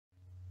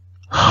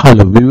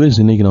Hello viewers,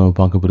 இன்றைக்கி நம்ம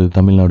பார்க்க போகிறது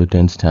Tamil Nadu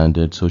 10th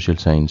standard social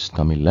science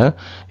தமிழில்.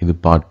 இது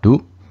பார்ட் 2.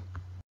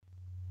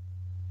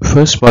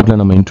 ஃபர்ஸ்ட் பார்ட்டில்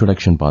நம்ம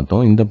இன்ட்ரொடக்ஷன்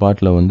பார்த்தோம். இந்த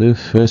பார்ட்டில் வந்து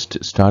ஃபர்ஸ்ட்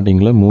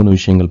ஸ்டார்டிங்கில் 3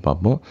 விஷயங்கள்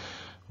பார்ப்போம்.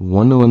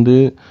 ஒன்று வந்து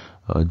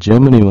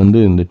ஜெர்மனி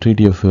வந்து இந்த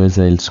ட்ரீட்டி ஆஃப்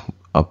வெர்சைல்ஸ்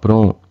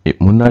அப்புறம்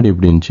முன்னாடி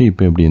எப்படி இருந்துச்சு,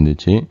 இப்போ எப்படி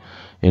இருந்துச்சு,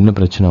 என்ன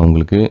பிரச்சனை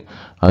அவங்களுக்கு.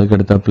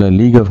 அதுக்கடுத்தாப்புல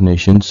லீக் ஆஃப்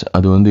நேஷன்ஸ்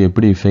அது வந்து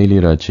எப்படி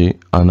ஃபெயிலியர் ஆச்சு,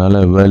 அதனால்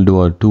வேர்ல்டு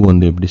வார் 2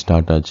 வந்து எப்படி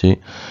ஸ்டார்ட் ஆச்சு.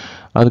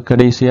 அது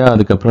கடைசியாக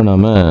அதுக்கப்புறம்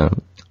நாம்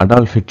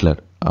அடால்ஃப் ஹிட்லர்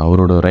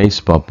அவரோட ரைஸ்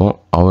பார்ப்போம்.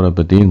 அவரை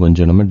பற்றியும்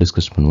கொஞ்சம் நம்ம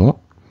டிஸ்கஸ் பண்ணுவோம்.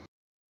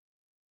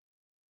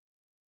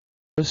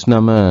 ஃபர்ஸ்ட்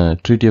நம்ம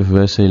ட்ரீட்டி ஆஃப்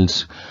வெர்சைல்ஸ்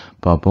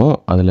பார்ப்போம்.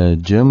 அதில்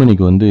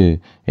ஜெர்மனிக்கு வந்து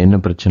என்ன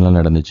பிரச்சனைலாம்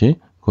நடந்துச்சு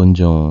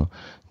கொஞ்சம்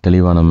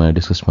தெளிவாக நம்ம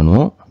டிஸ்கஸ்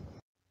பண்ணுவோம்.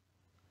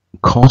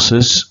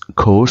 Causes,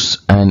 course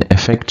and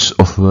effects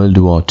of World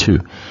War II.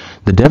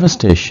 The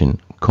devastation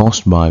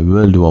caused by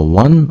World War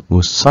I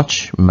was such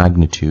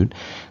magnitude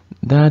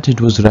that it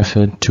was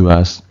referred to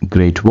as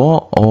Great War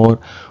or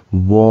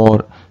War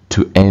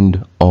to end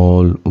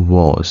all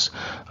wars.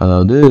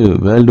 அதாவது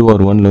world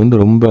war 1ல வந்து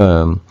ரொம்ப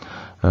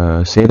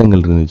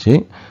சேதங்கள் இருந்துச்சு.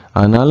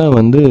 அதனால்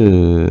வந்து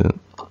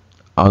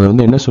அதை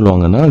வந்து என்ன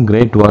சொல்லுவாங்கன்னா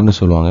கிரேட் வார்னு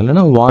சொல்லுவாங்க,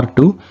 இல்லைன்னா வார்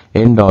டு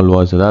எண்ட் ஆல்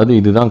வார்ஸ், அதாவது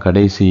இதுதான்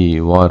கடைசி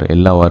வார்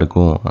எல்லா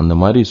வாருக்கும் அந்த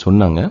மாதிரி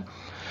சொன்னாங்க.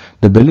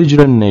 The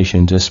belligerent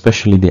nations,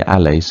 especially the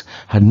Allies,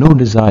 had no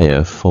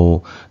desire for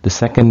the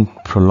second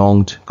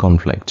prolonged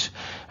conflict,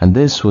 and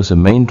this was a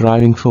main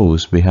driving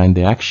force behind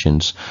the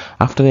actions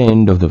after the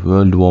end of the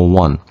World War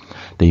I.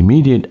 The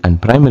immediate and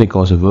primary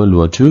cause of World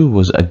War II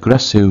was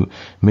aggressive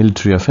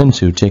military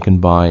offensive taken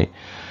by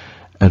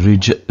a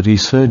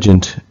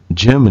resurgent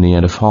Germany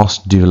and a fast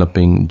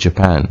developing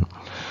Japan.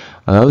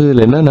 அதாவது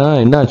இதில்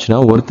என்ன ஆச்சுன்னா,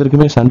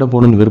 ஒருத்தருக்குமே சண்டை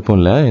போகணுன்னு விருப்பம்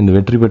இல்லை இந்த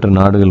வெற்றி பெற்ற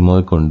நாடுகள்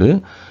முதற்கொண்டு.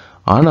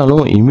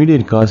 ஆனாலும்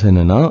இமீடியட் காஸ்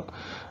என்னென்னா,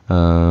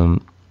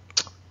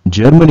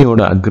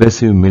 ஜெர்மனியோட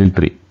அக்ரெசிவ்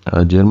மிலிட்ரி,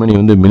 ஜெர்மனி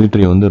வந்து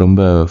மிலிட்ரி வந்து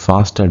ரொம்ப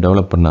ஃபாஸ்ட்டாக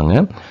டெவலப் பண்ணாங்க.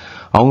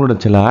 அவங்களோட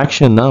சில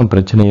ஆக்ஷன் தான்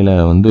பிரச்சனையில்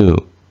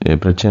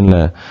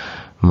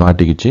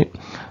மாட்டிக்கிச்சு.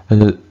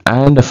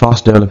 அண்ட்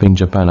ஃபாஸ்ட் டெவலப்பிங்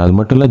ஜப்பான், அது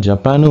மட்டும் இல்லை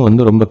ஜப்பானும்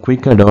வந்து ரொம்ப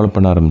குயிக்காக டெவலப்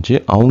பண்ண ஆரம்பிச்சு,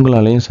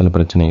 அவங்களாலேயும் சில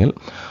பிரச்சனைகள்.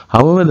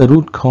 However, the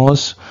root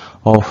cause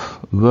of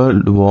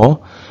World War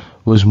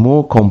was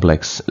more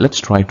complex. Let's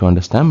try to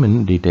understand in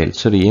detail.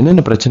 சரி,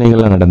 என்னென்ன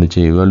பிரச்சனைகள்லாம்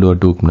நடந்துச்சு வேர்ல்டு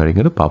வார் 2க்கு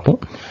முன்னாடிங்கிறது பார்ப்போம்.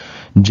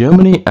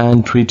 Germany and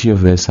Treaty of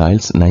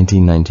Versailles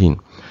 1919.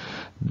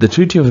 The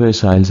Treaty of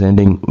Versailles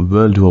ending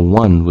World War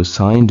I was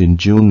signed in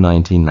June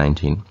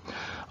 1919.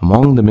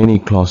 Among the many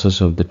clauses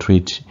of the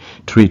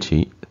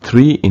treaty,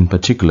 3 in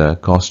particular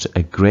caused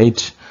a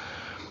great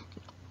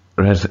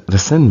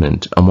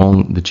resentment among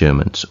the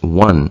Germans.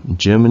 1.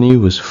 Germany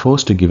was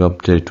forced to give up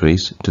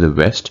territories to the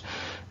west,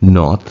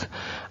 north,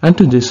 and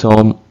to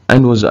disarm,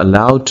 and was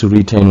allowed to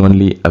retain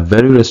only a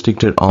very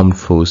restricted armed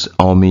force,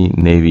 army,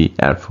 navy,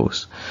 air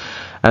force.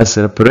 As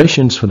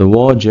reparations for the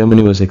war,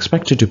 Germany was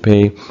expected to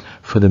pay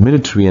for the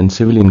military and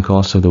civilian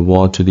costs of the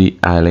war to the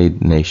allied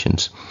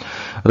nations.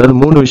 அதாவது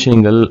 3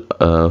 விஷயங்கள்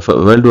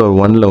world war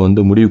 1ல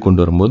வந்து முடிவு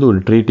கொண்டு வரும்போது ஒரு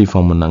treaty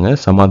form பண்ணாங்க,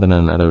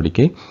 சமாதான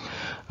நடவடிக்கை.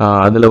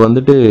 அதில்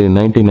வந்துட்டு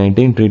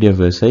 1919 ட்ரீட்டி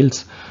ஆஃப் வெர்சைல்ஸ்.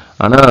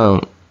 ஆனால்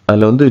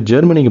அதில் வந்து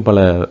ஜெர்மனிக்கு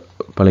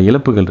பல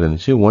இழப்புகள்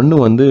இருந்துச்சு. ஒன்று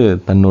வந்து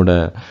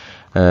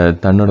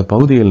தன்னோட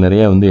பகுதிகள்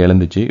நிறையா வந்து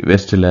இழந்துச்சு,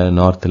 வெஸ்ட்டில்,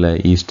 நார்த்தில்,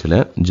 ஈஸ்ட்டில்,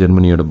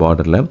 ஜெர்மனியோட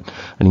பார்டரில்.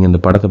 நீங்கள் அந்த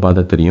படத்தை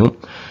பார்த்தா தெரியும்.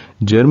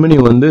 ஜெர்மனி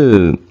வந்து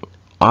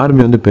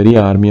ஆர்மி வந்து பெரிய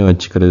ஆர்மியாக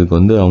வச்சுக்கிறதுக்கு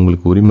வந்து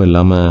அவங்களுக்கு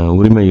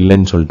உரிமை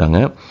இல்லைன்னு சொல்லிட்டாங்க.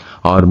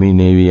 ஆர்மி,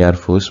 நேவி,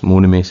 ஏர்ஃபோர்ஸ்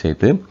 3மே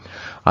சேர்த்து.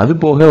 அது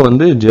போக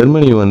வந்து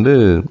ஜெர்மனி வந்து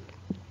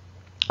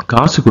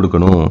காசு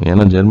கொடுக்கணும்,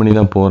 ஏன்னா ஜெர்மனி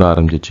தான் போற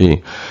ஆரம்பிச்சிச்சு,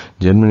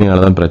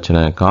 ஜெர்மனியால தான்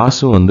பிரச்சனை,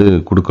 காசும் வந்து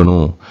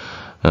கொடுக்கணும்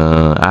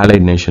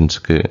ஆலைட்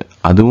நேஷன்ஸ்க்கு.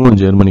 அதுவும்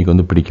ஜெர்மனிக்கு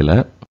வந்து பிடிக்கல.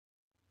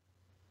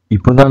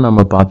 இப்போதான்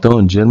நம்ம பார்த்தோம்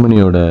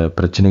ஜெர்மனியோட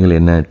பிரச்சனைகள்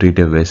என்ன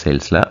ட்ரீட்டி ஆஃப்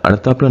வெர்சைல்ஸில்.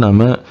 அடுத்தாப்புல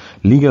நம்ம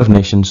லீக் ஆஃப்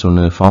நேஷன்ஸ்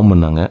ஒன்று ஃபார்ம்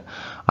பண்ணாங்க.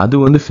 அது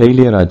வந்து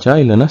ஃபெயிலியர் ஆச்சா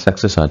இல்லைன்னா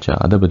சக்ஸஸ் ஆச்சா,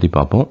 அதை பற்றி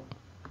பார்ப்போம்.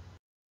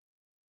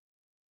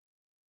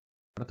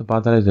 படத்தை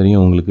பார்த்தாலே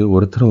தெரியும் உங்களுக்கு,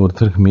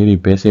 ஒருத்தருக்கு மீறி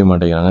பேசவே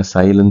மாட்டேங்கிறாங்க.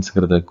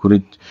 சைலன்ஸுங்கிறத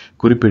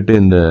குறிப்பிட்டு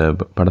இந்த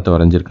படத்தை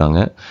வரைஞ்சிருக்காங்க.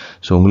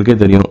 ஸோ உங்களுக்கே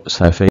தெரியும்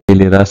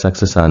ஃபெயிலியரா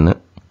சக்ஸஸ் ஆன்னு.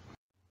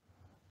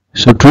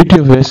 ஸோ ட்ரீட்டி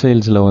ஆஃப்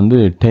வெர்சைல்ஸில் வந்து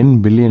 $10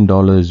 பில்லியன்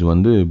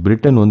வந்து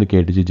பிரிட்டன் வந்து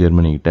கேட்டுச்சு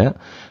ஜெர்மனிக்கிட்ட.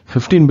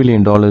 $15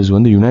 பில்லியன்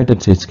வந்து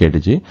யுனைடெட் ஸ்டேட்ஸ்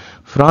கேட்டுச்சு.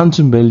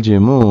 ஃப்ரான்ஸும்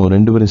பெல்ஜியமும்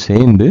 2 பேரும்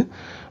சேர்ந்து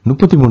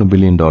 $33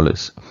 பில்லியன்.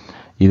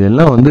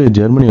 இதெல்லாம் வந்து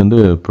ஜெர்மனி வந்து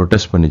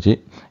ப்ரொட்டஸ்ட் பண்ணிச்சு.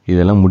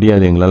 இதெல்லாம்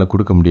முடியாது, எங்களால்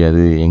கொடுக்க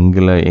முடியாது,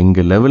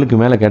 எங்கள் லெவலுக்கு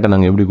மேலே கேட்டால்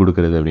நாங்கள் எப்படி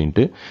கொடுக்கறது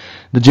அப்படின்ட்டு.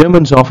 The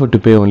Germans offered to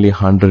pay only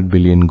 100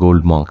 billion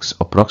gold marks,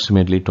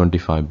 approximately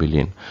 25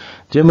 billion.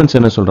 Germans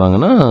என்ன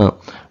சொல்கிறாங்கன்னா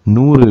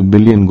 100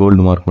 பில்லியன்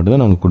கோல்டு மார்க் மட்டும்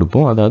தான் நாங்கள்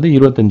கொடுப்போம், அதாவது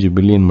 25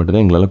 பில்லியன் மட்டும்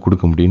தான் எங்களால்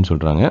கொடுக்க முடியும்னு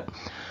சொல்கிறாங்க.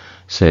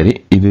 சரி,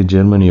 இது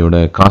ஜெர்மனியோட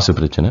காசு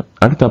பிரச்சனை.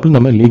 அடுத்தாப்புல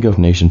நம்ம லீக்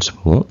ஆஃப் நேஷன்ஸ்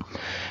போவோம்.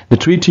 The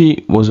treaty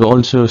was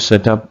also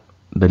set up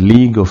the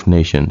League of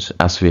Nations,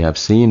 as we have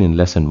seen in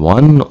lesson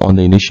 1, on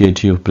the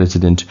initiative of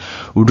President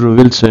Woodrow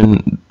Wilson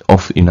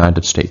of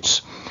United States.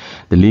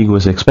 The League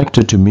was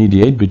expected to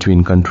mediate between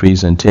countries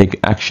and take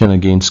action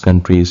against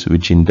countries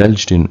which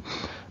indulged in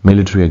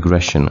military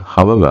aggression.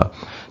 However,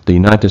 the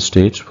United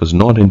States was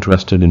not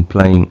interested in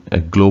playing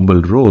a global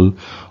role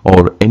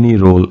or any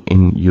role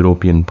in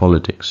European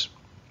politics.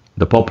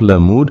 The popular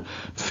mood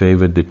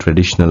favored the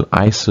traditional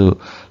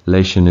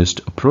isolationist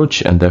approach,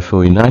 and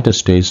therefore United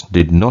States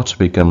did not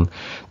become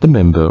the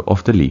member of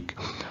the League.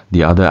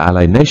 The other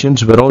allied nations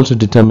were also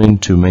determined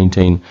to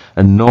maintain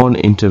a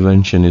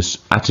non-interventionist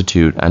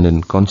attitude, and in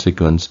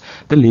consequence,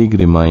 the League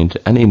remained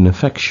an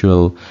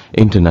ineffectual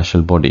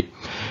international body.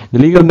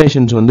 The League of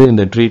Nations வந்து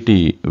இந்த treaty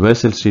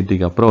வெர்சல்ஸ்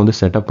ட்ரீட்டிக்கு அப்புறம் வந்து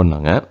setup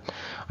பண்ணாங்க.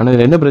 ஆனால்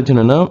இதில் என்ன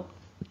பிரச்சனைனா,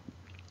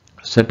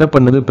 setup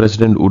பண்ணது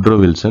president Woodrow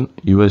Wilson,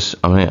 US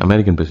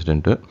American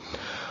president.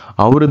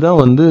 அவரு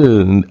தான் வந்து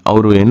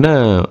அவர் என்ன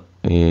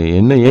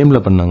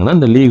எய்மில் பண்ணாங்கன்னா,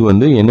 இந்த லீக்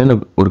வந்து என்னென்ன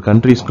ஒரு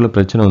கண்ட்ரீஸ்குள்ளே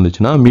பிரச்சனை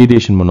வந்துச்சுன்னா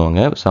மீடியேஷன்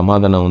பண்ணுவாங்க,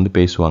 சமாதானம் வந்து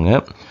பேசுவாங்க,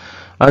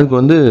 அதுக்கு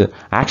வந்து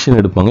ஆக்ஷன்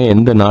எடுப்பாங்க.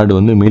 எந்த நாடு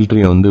வந்து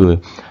மிலிட்ரியை வந்து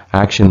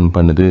ஆக்ஷன்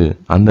பண்ணுது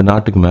அந்த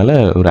நாட்டுக்கு மேலே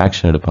ஒரு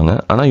ஆக்ஷன் எடுப்பாங்க.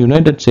 ஆனால்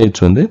யுனைடெட்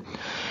ஸ்டேட்ஸ் வந்து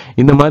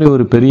இந்த மாதிரி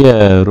ஒரு பெரிய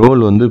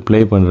ரோல் வந்து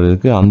ப்ளே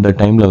பண்ணுறதுக்கு அந்த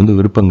டைமில் வந்து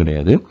விருப்பம்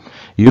கிடையாது.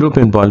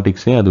 யூரோப்பியன்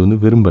பாலிடிக்ஸே அது வந்து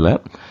விரும்பலை.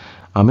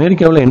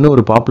 அமெரிக்காவில் என்ன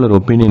ஒரு பாப்புலர்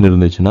ஒப்பீனியன்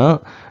இருந்துச்சுன்னா,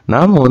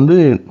 நாம் வந்து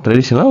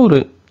ட்ரெடிஷ்னலாக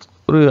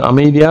ஒரு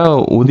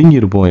அமைதியாக ஒதுங்கி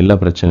இருப்போம் எல்லா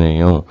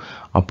பிரச்சனையும்.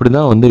 அப்படி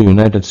தான் வந்து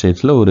யுனைடெட்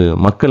ஸ்டேட்ஸில் ஒரு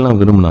மக்கள்லாம்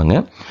விரும்பினாங்க.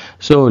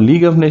 ஸோ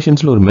லீக் ஆஃப்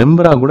நேஷன்ஸில் ஒரு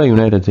மெம்பராக கூட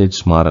யுனைடெட்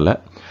ஸ்டேட்ஸ் மாறலை.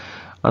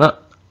 ஆனால்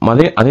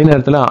அதே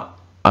நேரத்தில்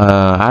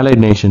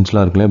ஆலைட்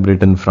நேஷன்ஸ்லாம் இருக்குல்ல,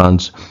 பிரிட்டன்,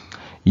 ஃப்ரான்ஸ்,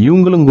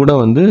 இவங்களும் கூட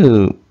வந்து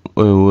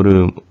ஒரு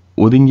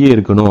ஒதுங்கியே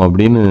இருக்கணும்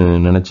அப்படின்னு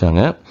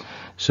நினச்சாங்க.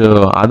 ஸோ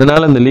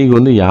அதனால் அந்த லீக்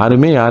வந்து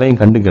யாரையும்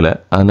கண்டுக்கலை.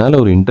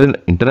 அதனால் ஒரு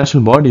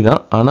இன்டர்நேஷ்னல் பாடி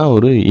தான், ஆனால்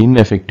ஒரு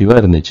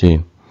இன்எஃபெக்டிவாக இருந்துச்சு.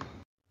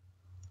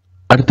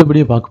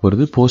 அடுத்தபடியாக பார்க்க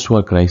போகிறது போஸ்ட்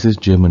வார் கிரைசிஸ்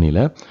ஜெர்மனியில்.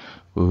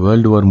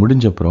 வேர்ல்டு வார்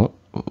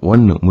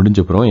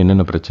முடிஞ்சப்புறம்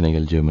என்னென்ன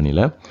பிரச்சனைகள்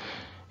ஜெர்மனியில்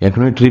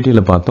ஏற்கனவே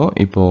ட்ரீட்டியில் பார்த்தோம்.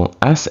 இப்போது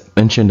as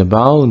mentioned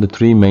above in the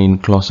three main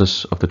clauses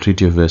of the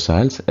Treaty of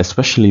Versailles,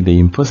 especially the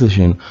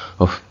imposition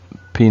of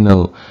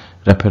penal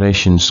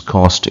reparations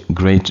caused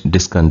great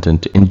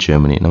discontent in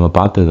Germany. நம்ம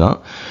பார்த்தது தான்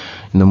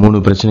இந்த 3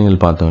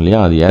 பிரச்சனைகள் பார்த்தோம் இல்லையா,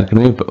 அது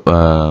ஏற்கனவே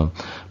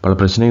பல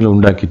பிரச்சனைகள்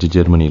உண்டாக்கிச்சு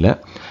ஜெர்மனியில்.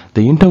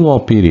 The interwar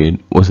period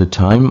was a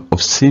time of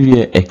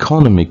severe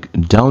economic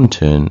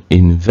downturn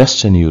in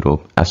Western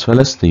Europe as well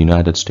as the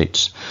United States.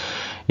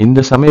 இந்த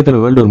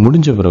சமயத்தில் வேர்ல்டு வார்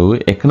முடிஞ்ச பிறகு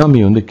எக்கனாமி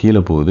வந்து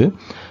கீழே போகுது,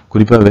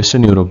 குறிப்பாக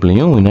western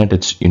யூரோப்லையும்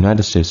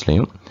United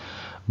ஸ்டேட்ஸ்லையும்.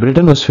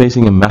 Britain was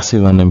facing a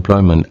massive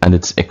unemployment and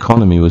its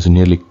economy was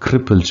nearly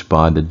crippled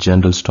by the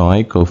general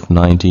strike of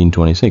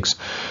 1926.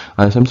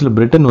 அந்த சமயத்தில்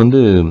பிரிட்டன்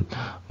வந்து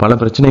பல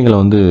பிரச்சனைகளை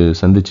வந்து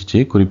சந்திச்சிச்சு.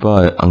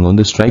 குறிப்பாக அங்கே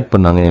வந்து ஸ்ட்ரைக்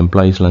பண்ணாங்க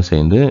எம்ப்ளாயீஸ்லாம்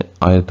சேர்ந்து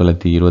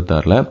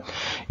 1926.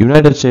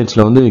 யுனைடெட்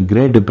ஸ்டேட்ஸில் வந்து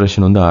கிரேட்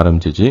டிப்ரெஷன் வந்து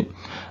ஆரம்பிச்சிச்சு.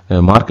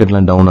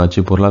 மார்க்கெட்லாம் டவுன்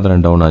ஆச்சு,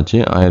 பொருளாதாரம் டவுன் ஆச்சு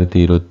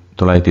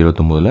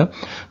 1929.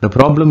 The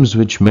problems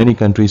which many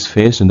countries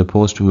faced in the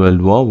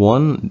post-World War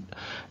I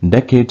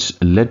decades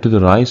led to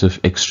the rise of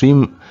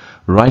extreme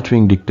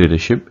right-wing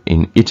dictatorship in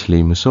Italy,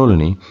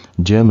 Mussolini,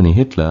 Germany,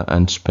 Hitler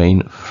and Spain,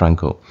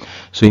 Franco.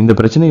 So இந்த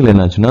பிரச்சனைகள்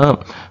என்னாச்சுன்னா,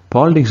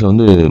 politics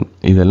வந்து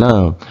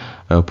இதெல்லாம்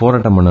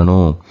போராட்டம்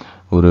பண்ணணும்,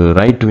 ஒரு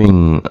right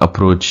wing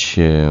approach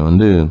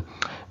வந்து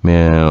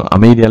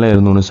அமைதியால்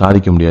இருந்தோன்னு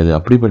சாதிக்க முடியாது,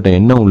 அப்படிப்பட்ட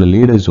எண்ணம் உள்ள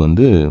லீடர்ஸ்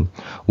வந்து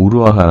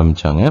உருவாக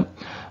ஆரம்பித்தாங்க.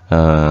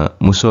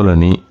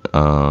 முசோலினி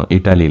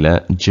இட்டாலியில்,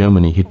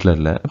 ஜெர்மனி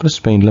ஹிட்லரில், அப்புறம்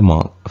ஸ்பெயினில்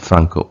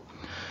Franco.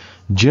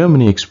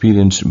 Germany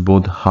experienced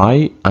both high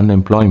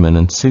unemployment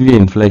and severe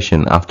inflation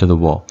after the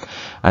war,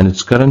 and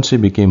its currency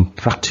became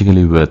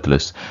practically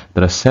worthless.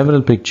 There are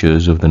several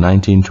pictures of the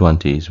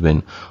 1920s when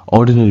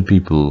ordinary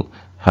people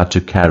had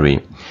to carry.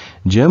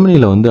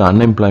 ஜெர்மனியில் வந்து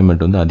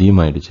unemployment வந்து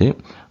அதிகமாகிடுச்சு.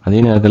 அதே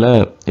நேரத்தில்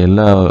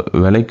எல்லா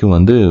விலைக்கும்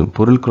வந்து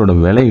பொருட்களோட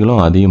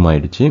விலைகளும்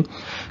அதிகமாகிடுச்சு.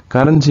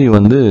 கரன்சி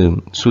வந்து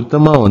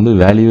சுத்தமாக வந்து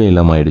வேல்யூவே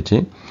இல்லாமல் ஆயிடுச்சு.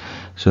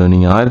 ஸோ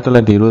நீங்கள்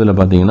 1920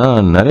 பார்த்தீங்கன்னா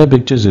நிறைய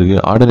பிக்சர்ஸ்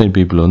இருக்குது. ஆர்டினரி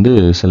பீப்புள் வந்து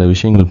சில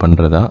விஷயங்கள்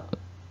பண்ணுறதா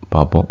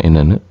பார்ப்போம்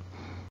என்னென்னு.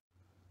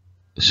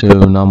 ஸோ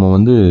நாம்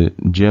வந்து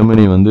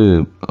ஜெர்மனி வந்து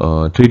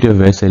ட்ரீட்டி ஆஃப்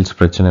வெர்சைல்ஸ்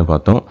பிரச்சனை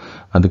பார்த்தோம்,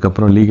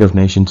 அதுக்கப்புறம் லீக் ஆஃப்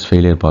நேஷன்ஸ்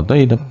ஃபெயிலியர்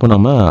பார்த்தோம். இதப்போ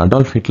நம்ம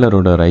அடால்ஃப்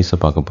ஹிட்லரோட ரைஸை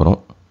பார்க்க போகிறோம்.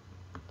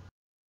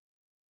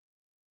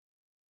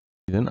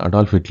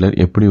 அடால்ஃப் ஹிட்லர்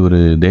எப்படி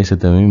ஒரு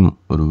தேசத்தையும்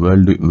ஒரு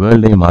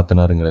வேர்ல்டையும்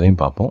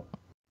மாற்றினாருங்கிறதையும் பார்ப்போம்.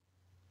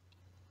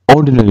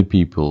 Ordinary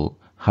people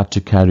had to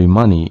carry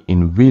money in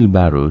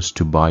wheelbarrows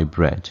to buy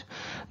bread.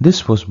 This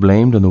was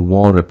blamed on the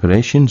war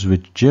reparations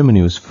which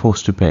Germany was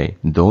forced to pay,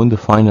 though in the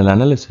final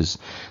analysis,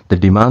 the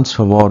demands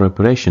for war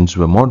reparations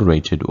were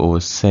moderated over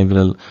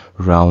several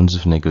rounds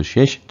of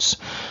negotiations.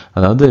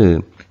 அதாவது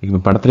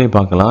இப்போ படத்திலே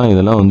பார்க்கலாம்,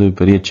 இதெல்லாம் வந்து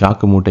பெரிய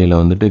சாக்கு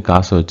மூட்டையில் வந்துட்டு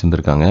காசை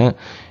வச்சுருந்துருக்காங்க.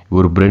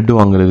 ஒரு பிரெட்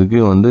வாங்குறதுக்கு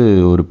வந்து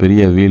ஒரு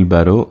பெரிய வீல்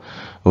பேரோ,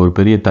 ஒரு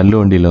பெரிய தள்ளு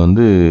வண்டியில்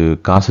வந்து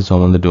காசு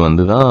சுமந்துட்டு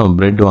வந்து தான்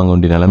பிரெட் வாங்க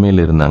வேண்டிய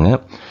நிலைமையில் இருந்தாங்க.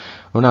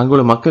 ஆனால் அங்கே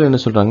உள்ள மக்கள் என்ன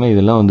சொல்கிறாங்கன்னா,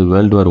 இதெல்லாம் வந்து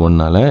வேர்ல்டு வார்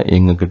ஒன்னால்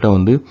எங்ககிட்ட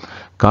வந்து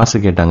காசு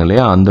கேட்டாங்க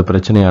இல்லையா, அந்த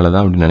பிரச்சனையால்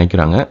தான் அப்படி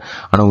நினைக்கிறாங்க.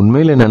 ஆனால்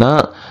உண்மையில் என்னென்னா,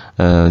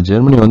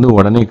 ஜெர்மனி வந்து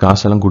உடனே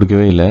காசெல்லாம்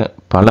கொடுக்கவே இல்லை.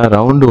 பல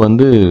ரவுண்டு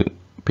வந்து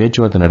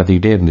பேச்சுவார்த்தை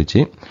நடத்திக்கிட்டே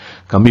இருந்துச்சு.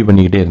 கம்மி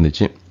பண்ணிக்கிட்டே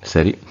இருந்துச்சு.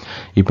 சரி,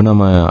 இப்போ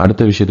நம்ம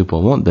அடுத்த விஷயத்துக்கு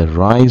போவோம். The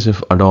rise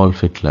of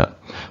Adolf Hitler.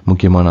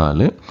 முக்கியமான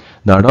ஆள்.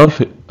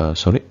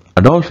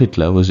 Adolf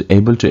Hitler was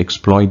able to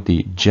exploit the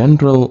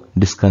general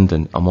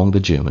discontent among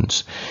the Germans.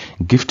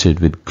 Gifted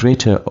with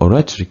greater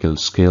oratorical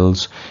skills,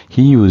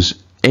 he was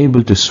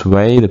able to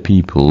sway the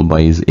people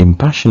by his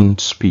impassioned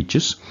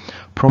speeches,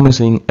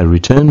 promising a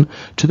return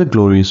to the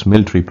glorious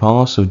military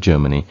powers of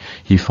Germany.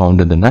 He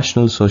founded the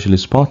National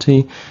Socialist Party,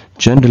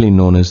 generally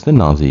known as the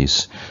Nazis.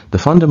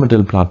 The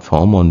fundamental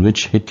platform on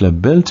which Hitler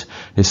built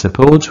his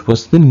support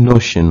was the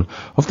notion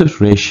of the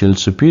racial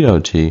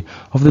superiority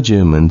of the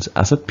Germans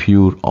as a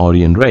pure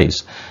Aryan race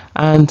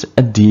and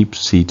a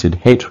deep-seated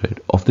hatred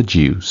of the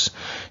Jews.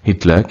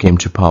 Hitler came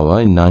to power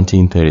in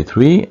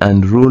 1933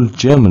 and ruled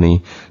Germany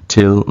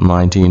till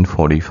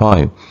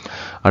 1945.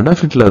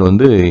 Adolf Hitler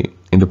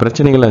இந்த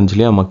பிரச்சனைகள்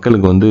அஞ்சிலியா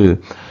மக்களுக்கு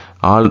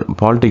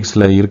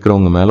பாலிடிக்ஸில்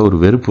இருக்கிறவங்க மேலே ஒரு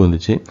வெறுப்பு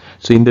வந்துச்சு.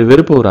 So இந்த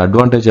வெறுப்பை ஒரு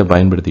அட்வான்டேஜாக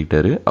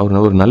பயன்படுத்திக்கிட்டாரு.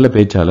 அவர் ஒரு நல்ல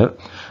பேச்சாளர்.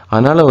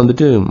 அதனால்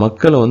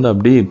மக்களை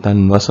அப்படி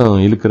தன்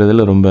வசம்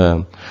இழுக்கிறதுல ரொம்ப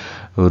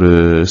ஒரு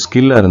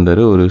ஸ்கில்லாக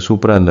இருந்தார், ஒரு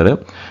சூப்பராக இருந்தார்.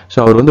 ஸோ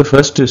அவர்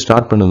ஃபர்ஸ்ட்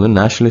ஸ்டார்ட் பண்ணது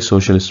நேஷனலிஸ்ட்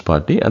சோஷியலிஸ்ட்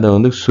பார்ட்டி,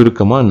 அதை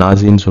சுருக்கமாக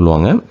நாசின்னு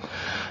சொல்லுவாங்க.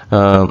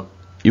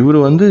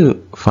 இவர்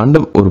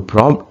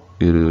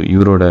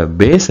இவரோட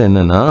பேஸ்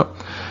என்னன்னா,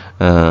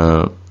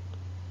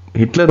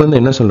 ஹிட்லர்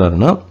என்ன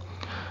சொல்றாருன்னா,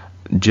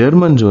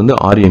 ஜெர்மன்ஸ்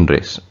ஆரியன்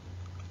ரேஸ்,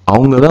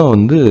 அவங்க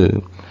தான்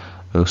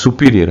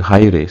சுப்பீரியர்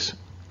ஹை ரேஸ்.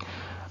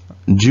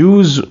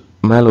 ஜூஸ்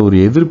மேல ஒரு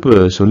எதிர்ப்பு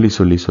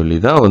சொல்லி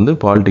தான்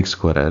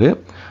பாலிடிக்ஸ்க்கு வராரு.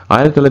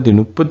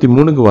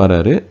 1933க்கு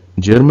வராரு.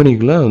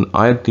 ஜெர்மனிக்குள்ள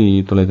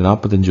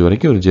 1945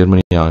 வரைக்கும் ஒரு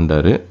Germany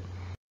ஆண்டாரு.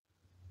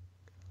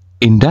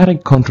 In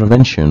direct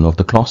contravention of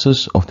the clauses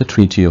of the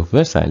Treaty of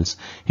Versailles,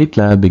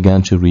 Hitler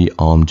began to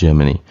rearm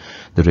Germany.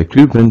 The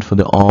recruitment for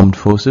the armed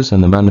forces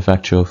and the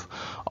manufacture of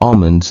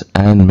armaments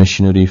and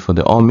machinery for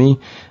the army,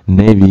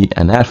 navy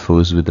and air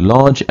force with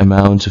large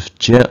amounts of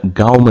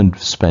government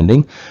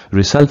spending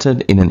resulted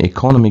in an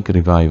economic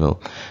revival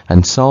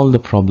and solved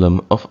the problem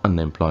of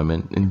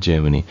unemployment in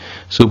Germany.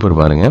 Super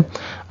பாருங்க.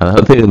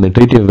 அதாவது இந்த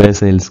Treaty of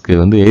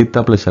Versaillesக்கு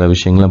எய்த்தாப்ல சில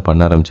விஷயங்கள்லாம்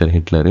பண்ண ஆரம்பிச்சார்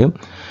Hitler.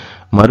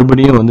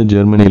 மறுபடியும்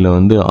ஜெர்மனியில்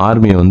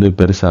ஆர்மியை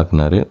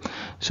பெருசாக்குனாரு.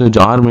 So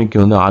ஆர்மிக்கு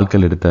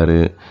ஆட்கள் எடுத்தார்.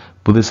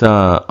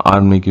 புதுசாக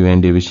ஆர்மிக்கு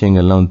வேண்டிய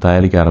விஷயங்கள்லாம்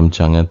தயாரிக்க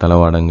ஆரம்பித்தாங்க.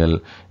 தளவாடங்கள்,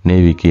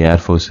 நேவிக்கு,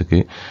 ஏர்ஃபோர்ஸுக்கு.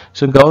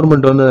 ஸோ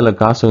கவர்மெண்ட் அதில்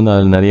காசு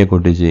அதில் நிறைய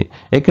கொட்டுச்சு.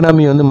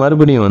 எக்கனாமி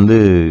மறுபடியும்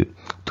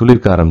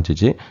துளிர்க்க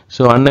ஆரம்பிச்சிச்சு.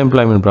 ஸோ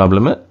அன்எம்ப்ளாய்மெண்ட்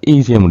ப்ராப்ளமை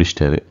ஈஸியாக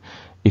முடிச்சிட்டாரு.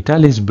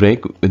 Italy's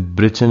break with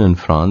Britain and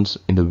France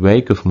in the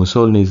wake of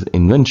Mussolini's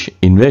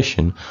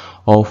invasion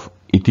of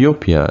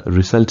Ethiopia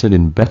resulted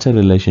in better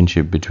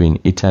relationship between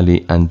Italy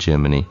and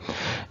Germany.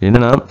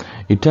 என்னன்னா,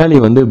 இத்தாலி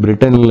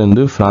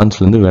பிரிட்டன்லேருந்து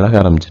ஃப்ரான்ஸ்லேருந்து விலக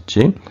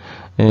ஆரம்பிச்சிச்சு.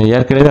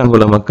 ஏற்கனவே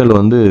அங்குள்ள மக்கள்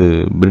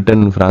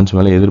பிரிட்டன் ஃப்ரான்ஸ்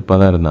மேலே எதிர்ப்பாக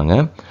தான் இருந்தாங்க.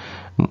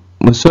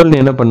 முசோலினி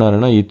என்ன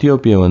பண்ணாருன்னா,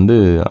 எத்தியோப்பியா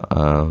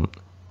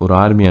ஒரு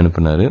ஆர்மி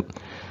அனுப்புனார்.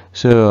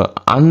 ஸோ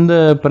அந்த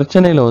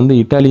பிரச்சனையில்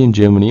இத்தாலியும்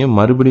ஜெர்மனியும்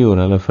மறுபடியும்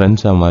ஒரு நல்ல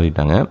ஃப்ரெண்ட்ஸாக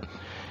மாறிட்டாங்க.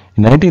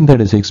 In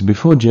 1936,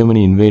 before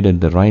Germany invaded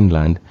the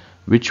Rhineland,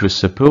 which was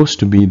supposed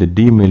to be the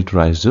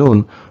demilitarized zone,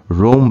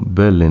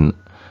 Rome-Berlin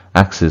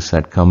axis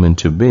had come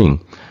into being.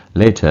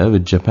 Later,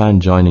 with Japan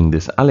joining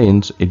this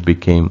alliance, it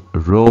became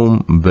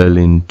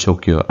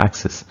Rome-Berlin-Tokyo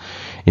axis.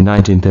 In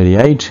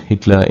 1938,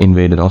 Hitler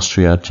invaded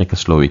Austria,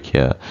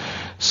 Czechoslovakia.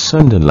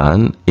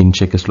 Sunderland in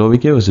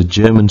Czechoslovakia was a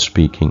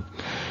German-speaking.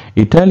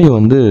 Italy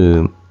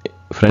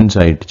friends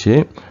ஆயிடுச்சு.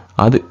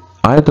 அது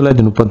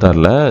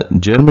 1936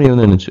 Germany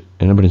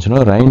என்ன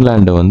பண்ணிச்சுன்னா,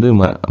 ரைன்லாண்டை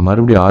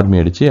மறுபடியும் army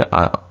அடித்து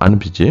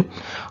அனுப்பிச்சு.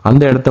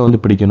 அந்த இடத்த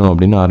பிடிக்கணும்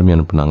அப்படின்னு ஆர்மி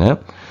அனுப்புனாங்க.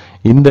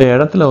 இந்த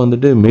இடத்துல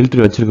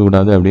மிலிட்ரி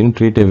வச்சிருக்கக்கூடாது அப்படின்னு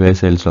ட்ரீட்டி ஆஃப்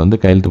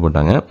வெர்சைல்ஸில் கையெழுத்து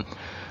போட்டாங்க.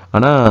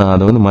 ஆனால்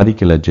அதை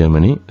மதிக்கலை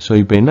ஜெர்மனி. ஸோ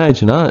இப்போ என்ன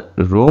ஆயிடுச்சுன்னா,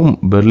 ரோம்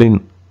பெர்லின்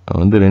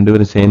ரெண்டு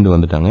பேரும் சேர்ந்து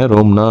வந்துட்டாங்க.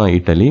 ரோம்னா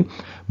இட்டலி,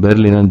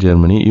 பெர்லினா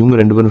ஜெர்மனி. இவங்க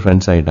ரெண்டு பேரும்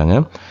ஃப்ரெண்ட்ஸ் ஆகிட்டாங்க.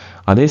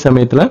 அதே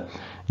சமயத்தில்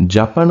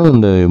ஜப்பானும்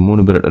இந்த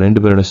ரெண்டு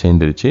பேரோட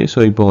சேர்ந்துருச்சு. ஸோ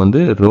இப்போ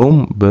ரோம்,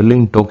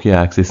 பெர்லின், டோக்கியோ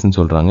ஆக்சிஸ்ன்னு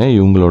சொல்கிறாங்க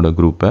இவங்களோட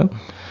குரூப்பை.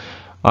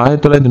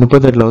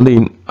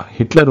 1938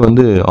 ஹிட்லர்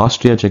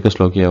ஆஸ்திரியா,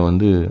 செக்கோஸ்லோவாக்கியா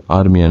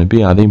ஆர்மி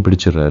அனுப்பி அதையும்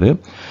பிடிச்சிடுறாரு.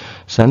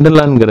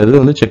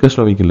 சண்டர்லாண்ட்ங்கிறது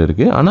செக்கோஸ்லோவாக்கியில்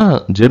இருக்குது. ஆனால்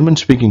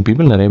ஜெர்மன் ஸ்பீக்கிங்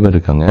பீப்புள் நிறைய பேர்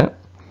இருக்காங்க.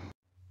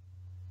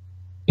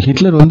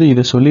 ஹிட்லர்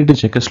இதை சொல்லிட்டு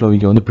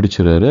செக்கோஸ்லோவாக்கியா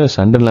பிடிச்சிடுறாரு.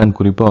 சண்டர்லாண்ட்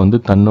குறிப்பாக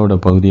தன்னோட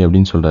பகுதி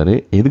அப்படின்னு சொல்கிறாரு.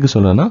 எதுக்கு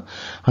சொல்கிறேன்னா,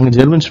 அங்கே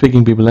ஜெர்மன்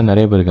ஸ்பீக்கிங் பீப்புள்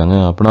நிறைய பேர் இருக்காங்க.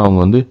 அப்படின்னா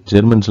அவங்க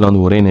ஜெர்மன்ஸ்லாம்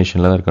ஒரே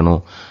நேஷனில் தான்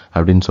இருக்கணும்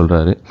அப்படின்னு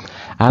சொல்கிறாரு.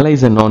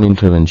 Allies and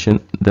non-intervention.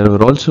 There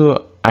were also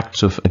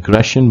acts of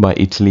aggression by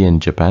Italy and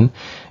Japan.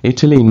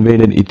 Italy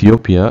invaded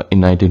Ethiopia in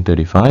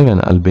 1935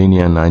 and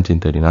Albania in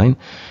 1939.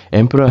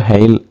 Emperor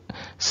Haile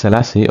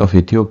Selassie of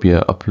Ethiopia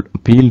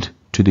appealed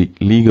to the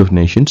League of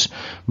Nations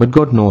but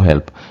got no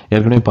help.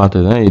 ஏற்கனவே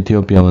பார்த்ததுதான்,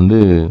 Ethiopia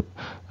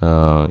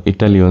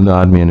Italy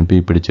army அனுப்பி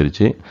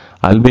பிடிச்சிருச்சு.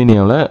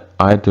 அல்பேனியாவில்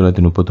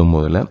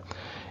 1939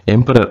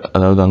 emperor,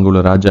 அதாவது அங்குள்ள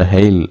ராஜா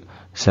hail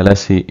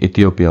செலசி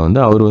Ethiopia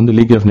our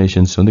league of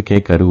Nations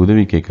கேட்காரு,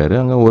 உதவி கேட்காரு.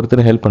 அங்கே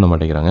ஒருத்தர் help பண்ண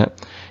மாட்டேங்கிறாங்க.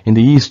 In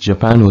the east,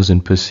 Japan was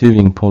in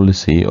pursuing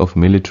policy of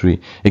military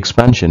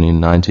expansion in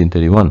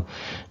 1931.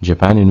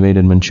 Japan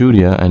invaded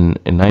Manchuria and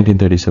in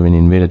 1937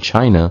 invaded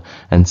China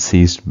and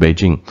seized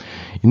Beijing.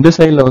 இந்த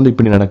சைடில் வந்து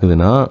இப்படி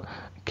நடக்குதுன்னா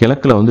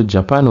கிழக்கில் வந்து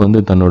ஜப்பான் வந்து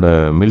தன்னோட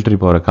மிலிட்ரி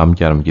பவரை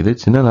காமிக்க ஆரம்பிக்குது.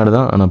 சின்ன நாடு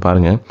தான், ஆனால்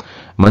பாருங்கள்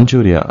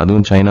மஞ்சூரியா,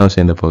 அதுவும் சைனாவை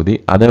சேர்ந்த பகுதி,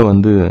 அதை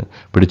வந்து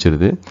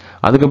பிடிச்சிருது.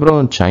 அதுக்கப்புறம்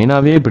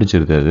சைனாவே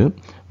பிடிச்சிருது, அது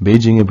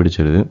பெய்ஜிங்கை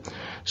பிடிச்சிருது.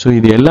 ஸோ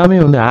இது எல்லாமே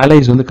வந்து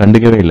ஆலைஸ் வந்து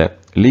கண்டுக்கவே இல்லை.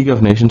 லீக்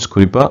ஆஃப் நேஷன்ஸ்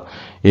குறிப்பாக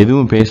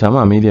எதுவும்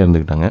பேசாமல் அமைதியாக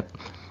இருந்துக்கிட்டாங்க.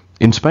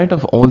 In spite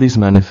of all these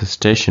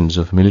manifestations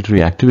of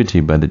military activity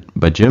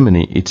by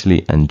Germany, Italy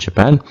and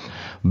Japan,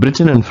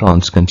 Britain and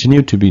France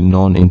continued to be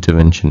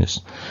non-interventionists.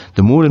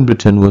 The mood in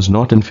Britain was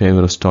not in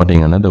favor of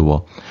starting another war.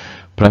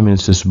 Prime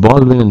Ministers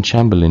Baldwin and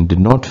Chamberlain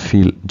did not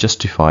feel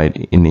justified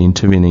in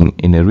intervening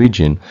in a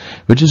region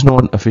which is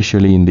not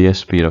officially in their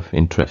sphere of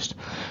interest.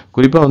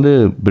 குறிப்பாக வந்து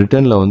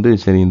பிரிட்டனில் வந்து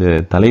சரி இந்த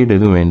தலையீடு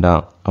எதுவும்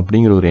வேண்டாம்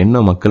அப்படிங்கிற ஒரு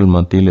எண்ணம் மக்கள்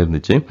மத்தியில்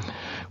இருந்துச்சு.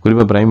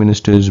 குறிப்பாக பிரைம்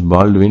மினிஸ்டர்ஸ்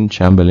பால்ட்வின்,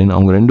 சாம்பர்லின்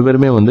அவங்க ரெண்டு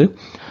பேருமே வந்து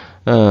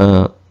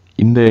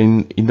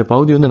இந்த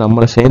பகுதி வந்து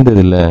நம்மளை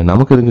சேர்ந்தது இல்லை,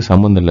 நமக்கு இதுக்கு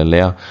சம்மந்தம் இல்லை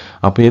இல்லையா,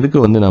 அப்போ எதுக்கு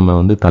வந்து நம்ம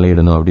வந்து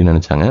தலையிடணும் அப்படின்னு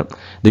நினச்சாங்க.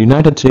 The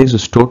United States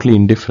was totally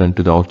indifferent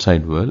to the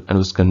outside world and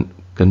was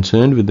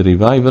concerned with the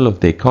revival of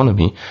the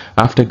economy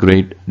after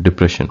Great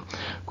Depression.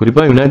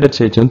 குறிப்பாக யுனைடெட்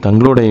ஸ்டேட்ஸ் வந்து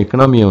தங்களோட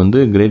எக்கனாமியை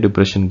வந்து கிரேட்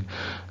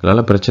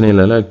டிப்ரெஷனால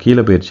பிரச்சனையில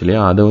கீழே போயிடுச்சு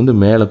இல்லையா, அதை வந்து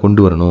மேலே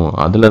கொண்டு வரணும்,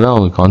 அதில் தான்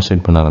அவங்க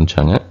கான்சன்ட்ரேட் பண்ண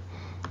ஆரம்பித்தாங்க.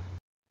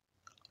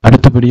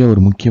 அடுத்தபடியாக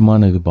ஒரு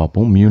முக்கியமான இது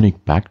பார்ப்போம்,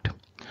 Munich fact.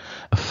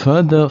 A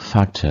further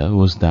factor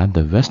was that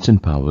the Western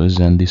powers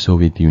and the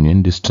Soviet Union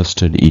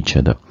distrusted each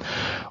other.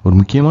 ஒரு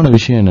முக்கியமான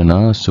விஷயம் என்னன்னா,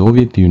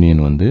 சோவியத்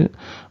யூனியன் வந்து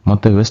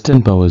மற்ற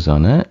வெஸ்டர்ன்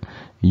பவர்ஸான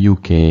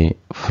யூகே,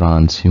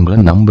 பிரான்ஸ் இவங்கள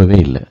நம்பவே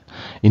இல்லை.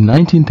 In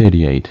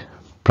 1938,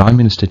 Prime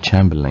Minister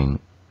Chamberlain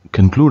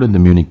concluded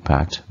the Munich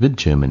Pact with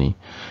Germany,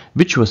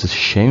 which was a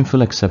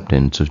shameful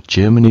acceptance of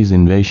Germany's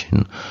invasion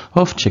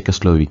of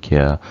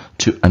Czechoslovakia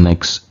to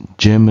annex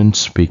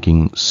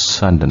German-speaking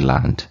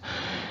Sunderland.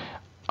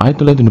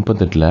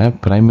 1938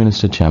 prime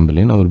minister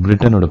Chamberlain, our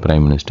பிரிட்டனோட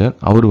prime minister,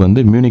 அவர் வந்து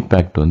Munich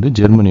fact வந்து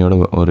ஜெர்மனியோட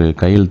ஒரு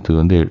கையெழுத்து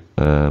வந்து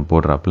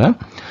போடுறாப்புல.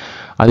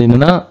 அது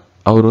என்னன்னா,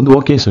 அவர் வந்து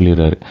okay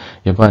சொல்லிடுறாரு,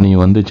 எப்பா நீ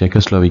வந்து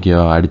செக்கோஸ்லோவேக்கியா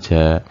அடித்த,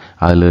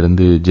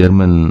 அதிலிருந்து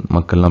ஜெர்மன்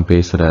மக்கள்லாம்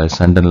பேசுகிற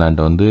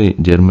சண்டர்லாண்டை வந்து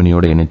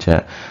ஜெர்மனியோட இணைச்ச,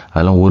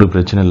 அதெல்லாம் ஒரு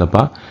பிரச்சனை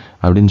இல்லைப்பா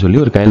அப்படின்னு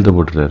சொல்லி ஒரு கையெழுத்து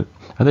போட்டுறாரு.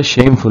 அதை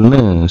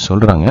ஷேம்ஃபுல்னு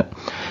சொல்கிறாங்க.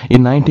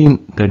 In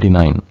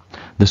 1939,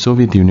 the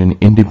Soviet Union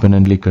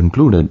independently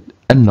concluded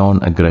a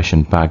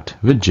non-aggression pact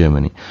with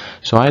Germany.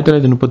 So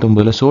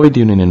 1939 Soviet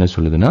union என்ன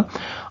சொல்லுதுன்னா,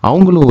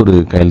 அவங்களும் ஒரு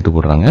கையெழுத்து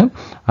போடுறாங்க,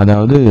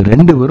 அதாவது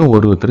ரெண்டு பேரும்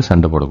ஒருத்தர்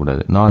சண்டை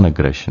போடக்கூடாது, நான்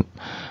அக்ரெஷன்,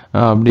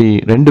 அப்படி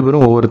ரெண்டு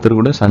பேரும் ஒவ்வொருத்தர்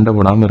கூட சண்டை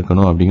போடாமல்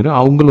இருக்கணும் அப்படிங்கிற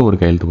அவங்களும் ஒரு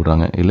கையெழுத்து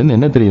போடுறாங்க. இதுலேருந்து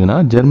என்ன தெரியுதுன்னா,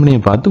 ஜெர்மனியை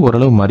பார்த்து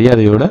ஓரளவு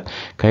மரியாதையோட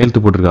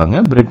கையெழுத்து போட்டிருக்காங்க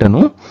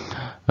பிரிட்டனும்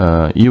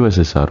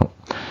யூஎஸ்எஸ்ஆரும்.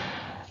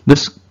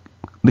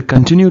 The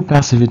continued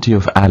passivity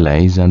of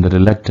allies and the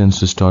reluctance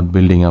to start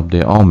building up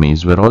their armies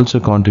were also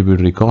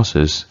contributory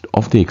causes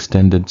of the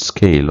extended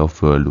scale of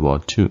World War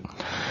II.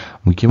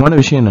 முக்கியமான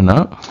விஷயம் என்னன்னா,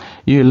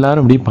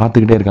 எல்லாரும் அப்படி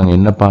பார்த்துக்கிட்டே இருக்காங்க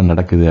என்னப்பா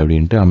நடக்குது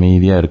அப்படின்ட்டு,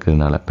 அமைதியாக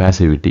இருக்கிறதுனால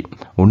பாசிவிட்டி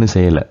ஒன்றும்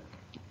செய்யலை.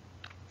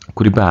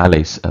 குறிப்பாக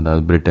ஆலைஸ்,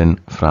 அதாவது பிரிட்டன்,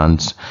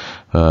 பிரான்ஸ்,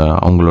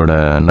 அவங்களோட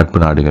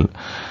நட்பு நாடுகள்,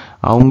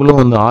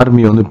 அவங்களும் வந்து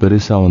ஆர்மி வந்து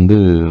பெருசாக வந்து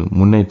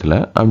முன்னேற்றல,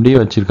 அப்படியே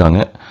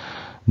வச்சுருக்காங்க.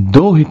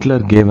 Though Hitler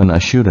gave an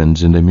assurance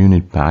in the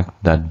Munich Pact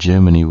that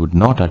Germany would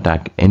not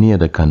attack any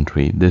other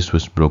country, this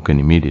was broken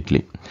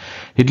immediately.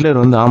 Hitler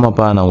வந்து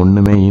ஆமாப்பா நான்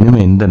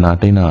இனிமேல் எந்த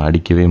நாட்டையும் நான்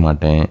அடிக்கவே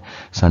மாட்டேன்,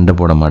 சண்டை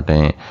போட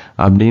மாட்டேன்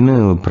அப்படின்னு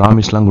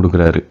ப்ராமிஸ்லாம்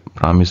கொடுக்குறாரு.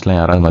 ப்ராமிஸ்லாம்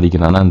யாராவது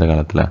மதிக்கிறானா அந்த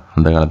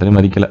காலத்துலேயும்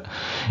மதிக்கலை.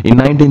 In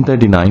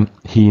 1939,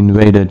 he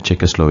invaded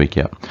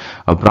Czechoslovakia.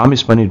 Our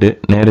promise பண்ணிவிட்டு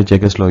நேர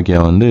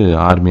செக்கோஸ்லோவேக்கியா வந்து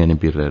army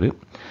அனுப்பிடுறாரு.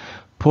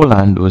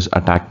 Poland was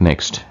attacked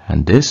next and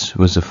this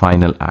was the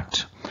final act.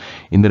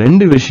 இந்த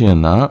ரெண்டு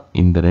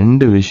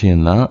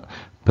விஷயம்தான்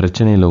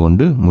பிரச்சனையில்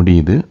கொண்டு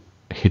முடியுது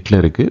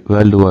ஹிட்லருக்கு.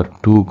 வேர்ல்டு வார்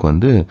 2க்கு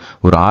வந்து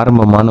ஒரு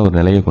ஆரம்பமான ஒரு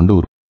நிலையை கொண்டு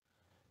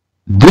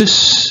This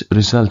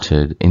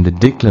resulted in the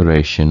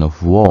declaration of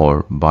war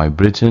by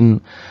Britain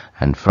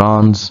and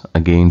France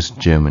against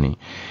Germany.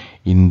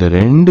 இந்த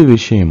ரெண்டு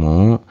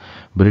விஷயமும்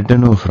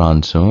பிரிட்டனும்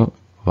பிரான்ஸும்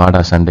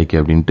வாடா சண்டைக்கு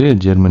அப்படின்ட்டு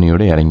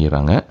ஜெர்மனியோட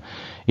இறங்கிறாங்க.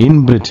 In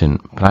Britain,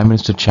 Prime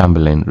Minister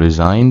Chamberlain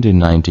resigned in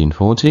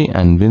 1940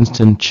 and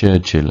Winston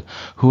Churchill,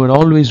 who had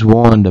always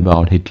warned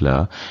about Hitler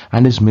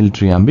and his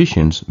military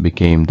ambitions,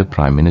 became the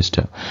Prime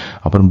Minister.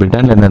 அப்புறம்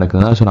பிரிட்டனில் என்ன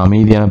நடக்குதுன்னா, ஒரு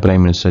அமைதியான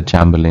பிரைம் மினிஸ்டர்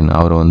சாம்பர்லின்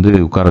அவரை வந்து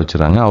உட்கார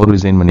வச்சுறாங்க, அவர்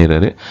ரிசைன்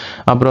பண்ணிடுறாரு.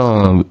 அப்புறம்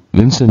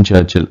வின்ஸ்டன்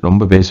சர்ச்சில்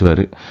ரொம்ப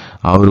பேசுவார்,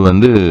 அவர்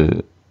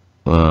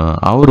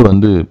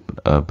வந்து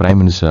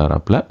பிரைம் மினிஸ்டர்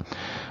ஆகிறாப்புல.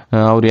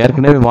 அவர்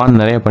ஏற்கனவே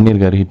நிறைய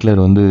பண்ணியிருக்காரு, ஹிட்லர்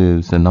வந்து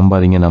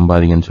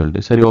நம்பாதீங்கன்னு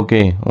சொல்லிட்டு. சரி ஓகே,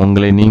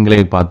 நீங்களே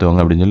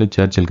பார்த்துவாங்க அப்படின்னு சொல்லி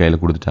சர்ச்சில் கையில்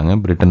கொடுத்துட்டாங்க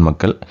பிரிட்டன்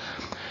மக்கள்.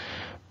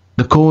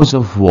 The cause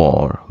of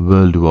war,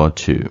 World War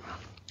II.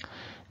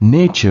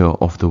 Nature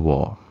of the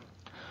war.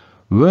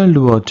 World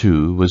War II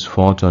was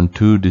fought on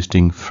two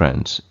distinct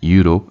fronts,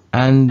 Europe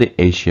and the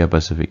Asia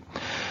Pacific.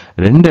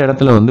 ரெண்டு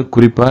இடத்துல வந்து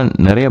குறிப்பாக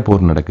நிறைய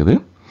போர் நடக்குது.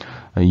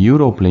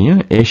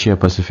 யூரோப்லேயும் ஏஷியா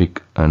பசிபிக்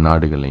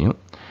நாடுகள்லையும்.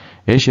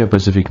 ஏஷியா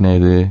பசிபிக்னா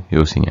இது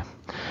யோசிங்க.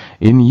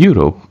 In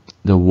Europe,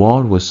 the war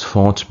was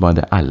fought by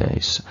the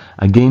Allies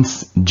against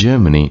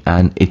Germany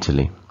and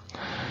Italy.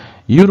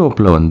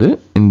 யூரோப்பில் வந்து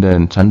இந்த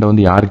சண்டை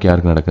வந்து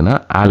யாருக்கு நடக்குதுன்னா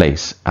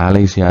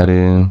ஆலைஸ் யாரு?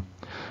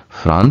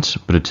 France,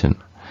 Britain.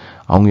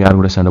 அவங்க யார்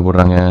கூட சண்டை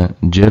போடுறாங்க?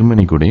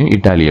 ஜெர்மனி கூடயும்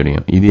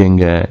இட்டாலியோடையும். இது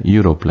எங்க?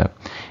 யூரோப்பில்.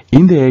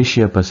 இந்த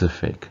Asia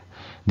Pacific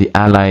the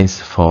allies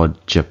for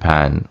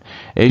Japan.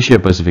 Asia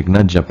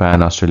பசிபிக்னா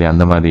Japan, Australia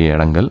அந்த மாதிரி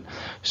இடங்கள்.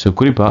 ஸோ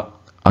குறிப்பாக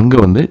அங்கே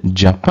வந்து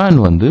ஜப்பான்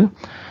வந்து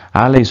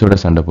allies-ஓட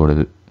சண்டை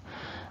போடுது.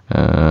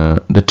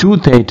 The two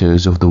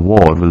theaters of the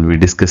war will be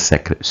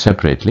discussed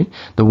separately.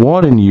 The war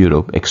in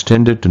Europe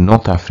extended to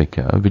North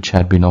Africa, which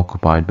had been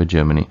occupied by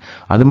Germany.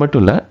 அது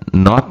மட்டும் இல்லை,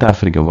 நார்த்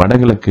ஆப்பிரிக்கா,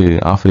 வடகிழக்கு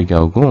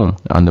ஆப்பிரிக்காவுக்கும்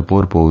அந்த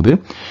போர் போகுது.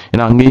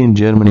 ஏன்னா அங்கேயும்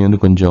ஜெர்மனி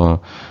வந்து கொஞ்சம்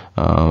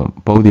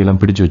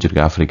பகுதியெல்லாம் பிடிச்சு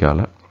வச்சிருக்கு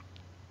ஆப்பிரிக்காவில்.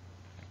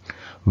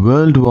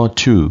 World War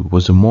II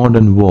was a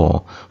modern war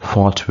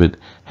fought with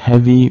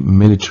heavy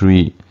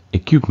military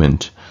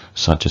equipment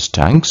such as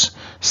tanks,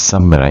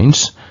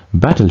 submarines,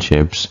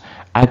 battleships,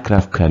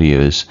 aircraft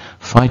carriers,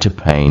 fighter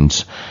planes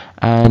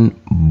and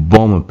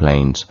bomber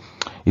planes.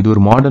 இது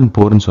ஒரு மாடர்ன்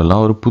போர்னு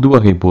சொல்லலாம், ஒரு புது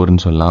வகை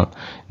போர்னு சொல்லலாம்.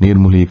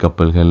 நீர்மூழ்கி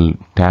கப்பல்கள்,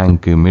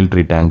 டேங்க்,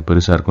 மிலிட்ரி டேங்க்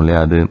பெருசாக இருக்கும்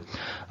இல்லையா அது,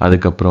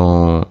 அதுக்கப்புறம்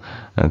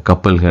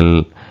கப்பல்கள்,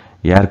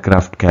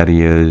 ஏர்கிராஃப்ட்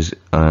கேரியர்ஸ்,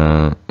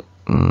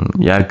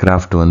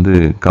 ஏர்கிராஃப்ட் வந்து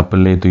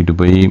கப்பல்லே தூக்கிட்டு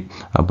போய்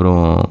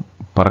அப்புறம்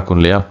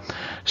பறக்கும் இல்லையா,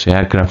 ஸோ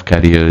ஏர்கிராஃப்ட்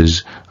கேரியர்ஸ்,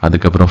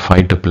 அதுக்கப்புறம்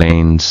ஃபைட்டர்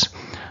பிளேன்ஸ்,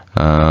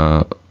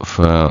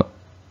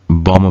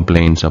 பாம்பர்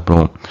பிளேன்ஸ்.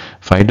 அப்புறம்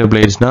ஃபைட்டர்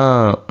பிளேன்ஸ்னால்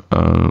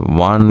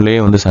வான்லேயே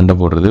வந்து சண்டை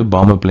போடுறது,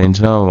 பாம்பர்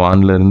பிளேன்ஸ்னால்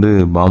வான்லேருந்து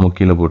பாம்பு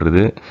கீழே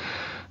போடுறது.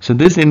 So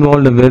this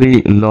involved a very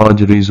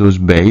large resource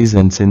base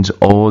and since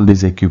all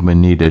this equipment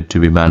needed to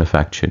be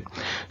manufactured.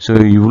 So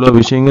இவ்வளோ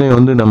விஷயங்களையும்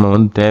வந்து நம்ம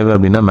வந்து தேவை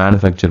அப்படின்னா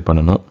மேனுஃபேக்சர்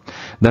பண்ணணும்.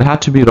 There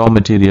had to be raw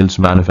materials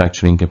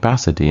manufacturing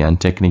capacity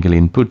and technical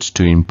inputs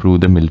to improve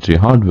the military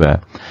hardware.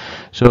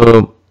 So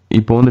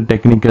இப்போ வந்து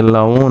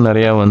டெக்னிக்கலாகவும்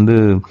நிறையா வந்து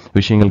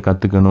விஷயங்கள்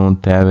கற்றுக்கணும்,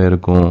 தேவை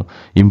இருக்கும்,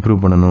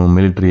 இம்ப்ரூவ் பண்ணணும்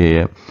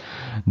மிலிட்ரியை.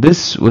 This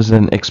was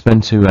an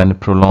expensive and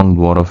prolonged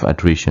war of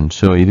attrition.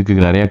 So இதுக்கு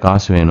நிறைய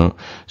காசு வேணும்.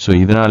 ஸோ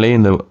இதனாலே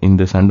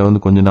இந்த சண்டை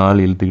வந்து கொஞ்ச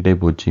நாள் இழுத்துக்கிட்டே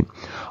போச்சு.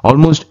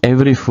 Almost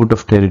every foot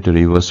of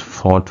territory was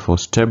fought for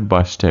step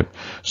by step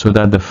so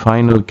that the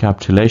final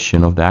capitulation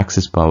of the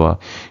Axis power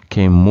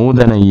came more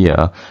than a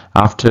year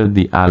after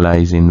the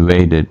Allies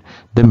invaded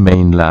the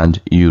mainland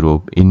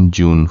Europe in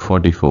June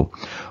 44.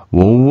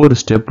 ஒவ்வொரு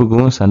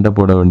ஸ்டெப்புக்கும் சண்டை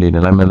போட வேண்டிய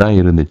நிலைமை தான்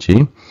இருந்துச்சு.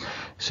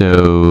 So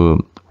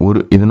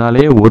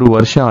இதனாலே ஒரு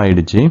வருஷம்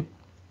ஆயிடுச்சு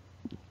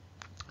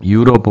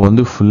யூரோப்பை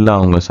வந்து ஃபுல்லாக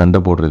அவங்க சண்டை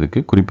போடுறதுக்கு,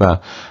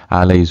 குறிப்பாக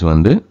ஆலைஸ்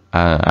வந்து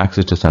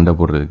ஆக்சிஸ்ட்டை சண்டை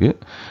போடுறதுக்கு.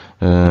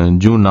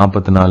 ஜூன்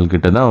 44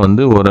 கிட்ட தான்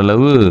வந்து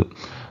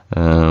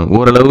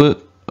ஓரளவு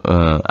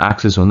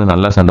ஆக்சிஸ் வந்து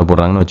நல்லா சண்டை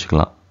போடுறாங்கன்னு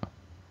வச்சுக்கலாம்.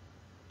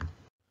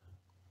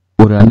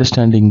 ஒரு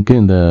அண்டர்ஸ்டாண்டிங்க்கு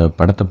இந்த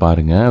படத்தை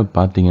பாருங்கள்,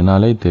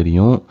 பார்த்தீங்கன்னாலே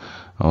தெரியும்.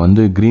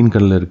 வந்து க்ரீன்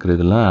கலரில்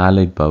இருக்கிறதுலாம்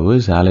ஆலைட்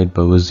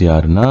பவர்ஸ்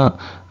யாருன்னா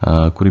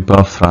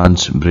குறிப்பாக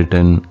ஃப்ரான்ஸ்,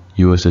 பிரிட்டன்,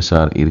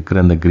 யூஎஸ்எஸ்ஆர் இருக்கிற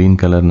அந்த க்ரீன்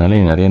கலர்னாலே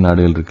நிறைய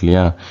நாடுகள் இருக்கு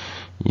இல்லையா.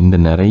 இந்த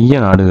நிறைய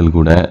நாடுகள்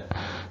கூட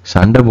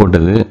சண்டை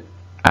போட்டது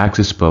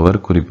ஆக்சிஸ் பவர்,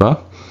 குறிப்பாக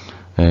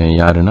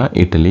யாருன்னா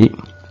இட்டலி,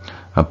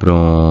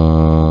 அப்புறம்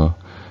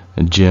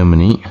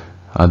ஜெர்மனி,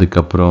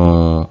 அதுக்கப்புறம்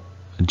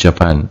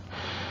ஜப்பான்.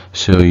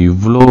 ஸோ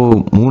இவ்வளோ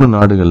 3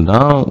 நாடுகள்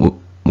தான்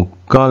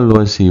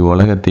முக்கால்வாசி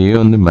உலகத்தையே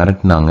வந்து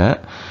மிரட்டினாங்க.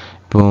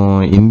 இப்போ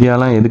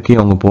இந்தியாலாம் எதுக்கு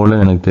அவங்க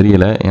போகலன்னு எனக்கு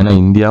தெரியல. ஏன்னா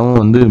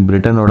இந்தியாவும் வந்து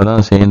பிரிட்டனோட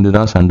தான் சேர்ந்து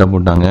தான் சண்டை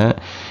போட்டாங்க.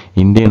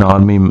 இந்தியன்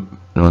ஆர்மி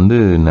வந்து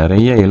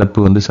நிறைய இழப்பு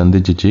வந்து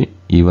சந்திச்சிச்சு.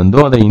 ஈவந்தோ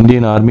அதை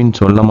இந்தியன் ஆர்மின்னு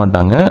சொல்ல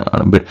மாட்டாங்க,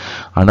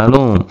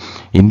 ஆனாலும்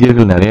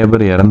இந்தியர்கள் நிறைய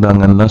பேர்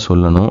இறந்தாங்கன்னு தான்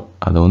சொல்லணும்.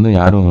 அதை வந்து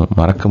யாரும்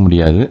மறக்க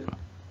முடியாது.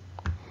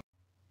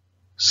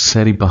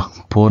 சரிப்பா,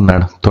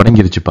 போர்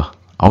தொடங்கிருச்சுப்பா.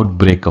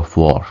 Outbreak of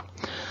war.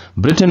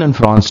 Britain and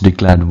France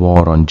declared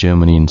war on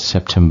Germany in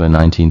September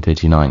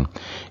 1939.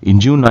 In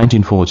June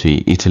 1940,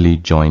 Italy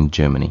joined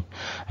Germany.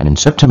 And in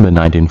September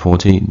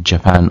 1940,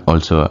 Japan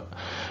also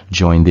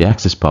joined the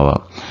Axis power.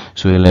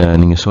 So இதில்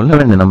நீங்கள் சொல்ல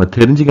வேண்டிய, நம்ம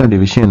தெரிஞ்சுக்க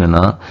வேண்டிய விஷயம்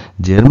என்னென்னா,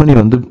 ஜெர்மனி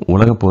வந்து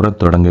உலக போரை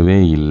தொடங்கவே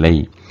இல்லை.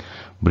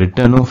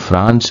 பிரிட்டனும்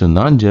ஃப்ரான்ஸும்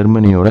தான்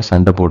ஜெர்மனியோட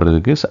சண்டை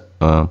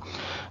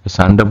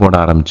போட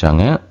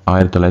ஆரம்பித்தாங்க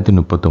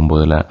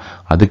 1939.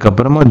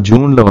 அதுக்கப்புறமா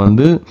ஜூனில்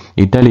வந்து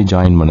இட்டாலி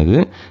ஜாயின் பண்ணுது,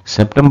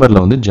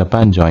 செப்டம்பரில் வந்து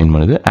ஜப்பான் ஜாயின்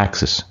பண்ணுது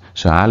ஆக்சிஸ்.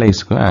 ஸோ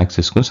ஆலைஸ்க்கும்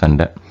ஆக்சிஸ்க்கும்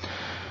சண்டை.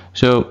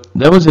 So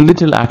there was a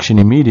little action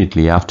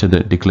immediately after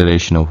the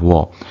declaration of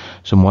war.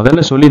 So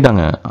முதல்ல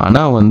சொல்லிட்டாங்க,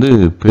 ஆனால் வந்து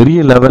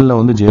பெரிய லெவலில்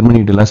வந்து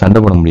ஜெர்மனிகிட்டலாம்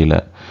சண்டை போட முடியல.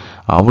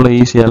 அவ்வளோ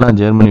ஈஸியாலாம்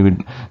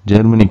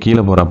ஜெர்மனி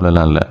கீழே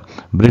போகிறாப்புலலாம் இல்லை.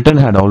 Britain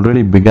had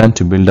already begun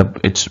to build up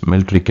its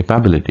military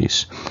capabilities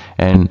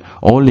and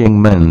all young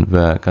men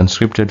were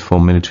conscripted for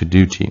military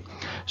duty.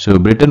 So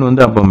Britain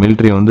வந்து அப்போ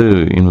மிலிட்ரி வந்து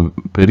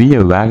பெரிய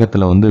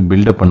வேகத்தில் வந்து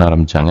பில்டப் பண்ண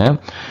ஆரம்பித்தாங்க.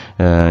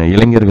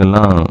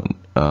 இளைஞர்கள்லாம்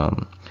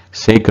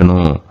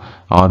சேர்க்கணும்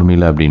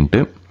ஆர்மியில்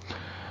அப்படின்ட்டு.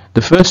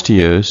 The first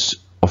years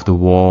of the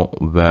war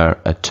were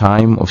a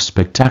time of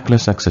spectacular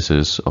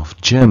successes of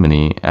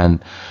Germany and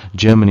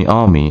Germany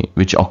army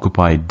which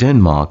occupied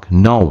Denmark,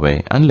 Norway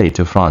and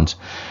later France.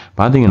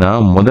 பாத்தீங்கன்னா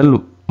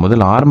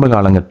முதல் ஆரம்ப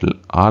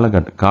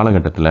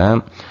காலகட்டத்தில்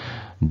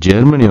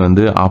ஜெர்மனி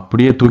வந்து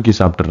அப்படியே தூக்கி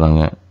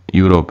சாப்பிட்டுறாங்க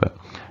யூரோப்பை.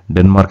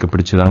 டென்மார்க்கை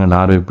பிடிச்சிடறாங்க,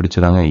 நார்வே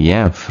பிடிச்சிடறாங்க,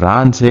 ஏன்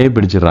பிரான்ஸே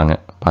பிடிச்சிடறாங்க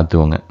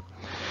பார்த்துவோங்க.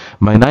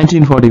 By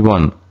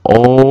 1941,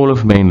 all of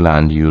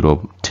mainland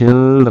Europe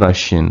till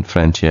Russian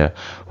frontier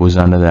was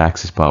under the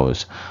Axis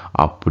powers.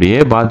 அப்படியே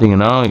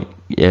பார்த்தீங்கன்னா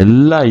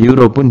எல்லா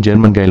யூரோப்பும்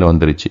ஜெர்மன் கையில்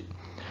வந்துருச்சு.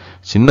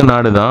 சின்ன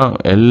நாடு தான்,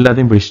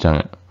 எல்லாத்தையும்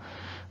பிடிச்சிட்டாங்க.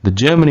 The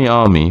Germany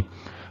army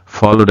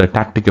followed a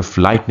tactic of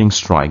lightning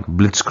strike,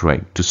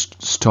 blitzkrieg, to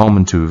storm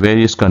into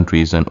various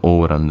countries and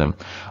overrun them.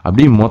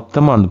 அப்படி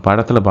மொத்தமாக அந்த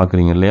படத்தில்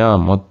பார்க்குறீங்க இல்லையா,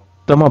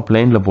 மொத்தமாக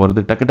பிளேனில் போகிறது,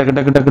 டக்கு டக்கு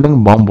டக்கு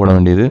டக்குன்னு பாம்பு போட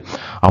வேண்டியது.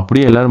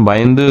 அப்படியே எல்லாரும்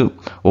பயந்து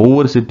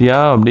ஒவ்வொரு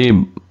சிட்டியாக அப்படியே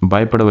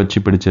பயப்பட வச்சு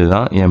பிடிச்சது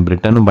தான். ஏன்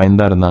பிரிட்டனும்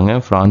பயந்தா இருந்தாங்க,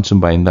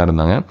 ஃப்ரான்ஸும் பயந்தா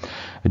இருந்தாங்க.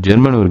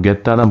 ஜெர்மனி ஒரு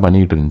கெத்தாக தான்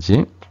பண்ணிக்கிட்டு இருந்துச்சு.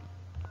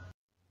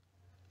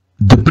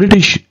 The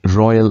British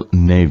Royal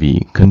Navy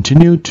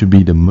continued to be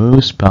the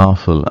most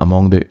powerful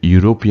among the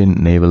European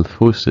naval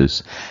forces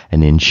and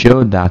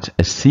ensured that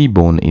a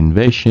seaborne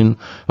invasion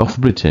of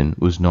Britain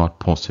was not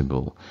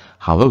possible.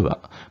 However,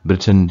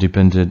 Britain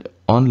depended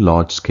on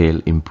large-scale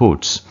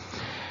imports.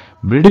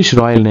 British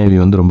Royal navy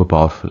வந்து ரொம்ப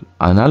powerful.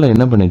 அதனால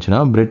என்ன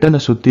பண்ணிச்சுன்னா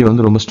பிரிட்டனை சுற்றி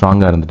வந்து ரொம்ப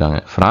ஸ்ட்ராங்காக இருந்துட்டாங்க.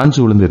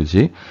 France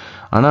விழுந்துருச்சு,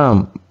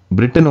 ஆனால்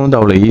பிரிட்டனை வந்து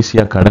அவ்வளோ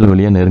ஈஸியாக கடல்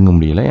வழியாக நெருங்க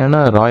முடியல,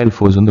 ஏன்னா ராயல்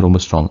ஃபோர்ஸ் வந்து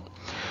ரொம்ப ஸ்ட்ராங்.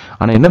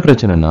 ஆனால் என்ன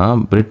பிரச்சனைனா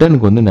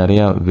பிரிட்டனுக்கு வந்து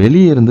நிறையா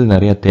வெளியே இருந்து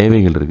நிறையா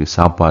தேவைகள் இருக்குது.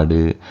 சாப்பாடு,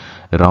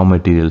 ரா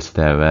மெட்டீரியல்ஸ்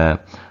தேவை,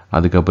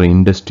 அதுக்கப்புறம்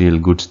இண்டஸ்ட்ரியல்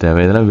குட்ஸ் தேவை.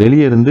 இதெல்லாம்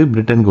வெளியே இருந்து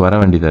பிரிட்டனுக்கு வர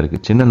வேண்டியதாக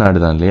இருக்குது. சின்ன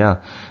நாடு தான் இல்லையா,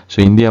 ஸோ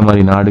இந்தியா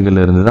மாதிரி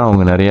நாடுகளில் இருந்து தான்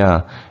அவங்க நிறையா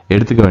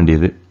எடுத்துக்க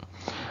வேண்டியது.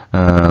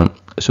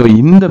 ஸோ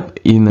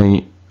இந்த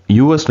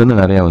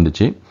யூஎஸ்லேருந்து நிறையா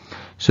வந்துச்சு.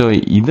 ஸோ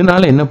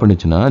இதனால என்ன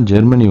பண்ணுச்சுன்னா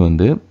ஜெர்மனி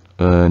வந்து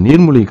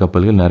நீர்மூழ்கி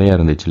கப்பல்கள் நிறையா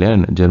இருந்துச்சு இல்லையா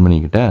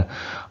ஜெர்மனிக்கிட்ட.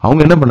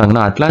 அவங்க என்ன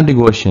பண்ணாங்கன்னா அட்லாண்டிக்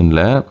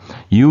ஓஷனில்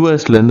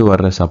யூஎஸ்லேருந்து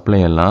வர்ற சப்ளை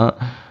எல்லாம்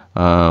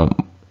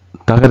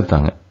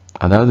தகர்த்தாங்க.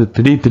 அதாவது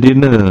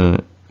திடீர்னு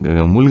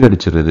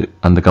மூழ்கடிச்சிடுறது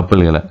அந்த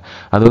கப்பல்களை.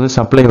 அது வந்து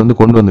சப்ளை வந்து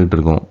கொண்டு வந்துகிட்டு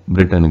இருக்கும்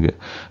பிரிட்டனுக்கு.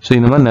 ஸோ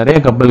இந்த மாதிரி நிறைய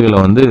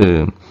கப்பல்களை வந்து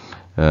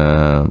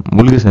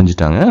மூழ்கி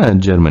செஞ்சுட்டாங்க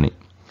Germany.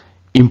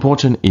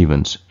 Important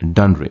events.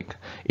 Dunkirk.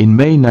 In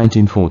May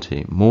 1940,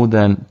 more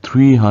than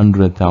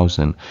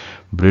 300,000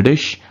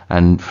 British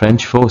and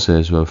French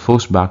forces were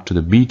forced back to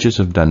the beaches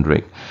of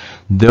Dunkirk.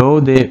 Though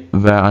they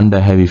were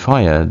under heavy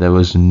fire, there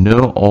was no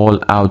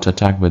all-out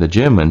attack by the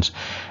Germans,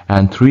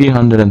 and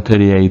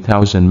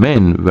 338,000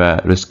 men were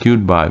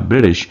rescued by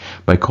British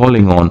by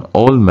calling on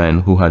all men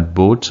who had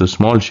boats or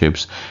small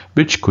ships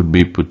which could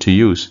be put to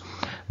use.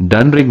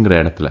 Dunkirk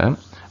இடத்துல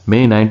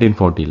May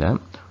 1940ல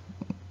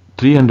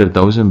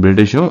 300,000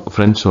 பிரிட்டிஷும்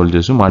French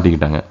சோல்ஜர்ஸும்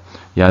மாட்டிக்கிட்டாங்க.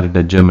 யார்கிட்ட?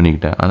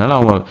 ஜெர்மனிக்கிட்ட. அதனால்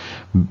அவங்க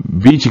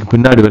பீச்சுக்கு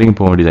பின்னாடி வரைக்கும்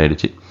போக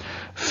வேண்டியதாகிடுச்சு.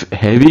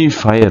 Heavy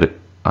fire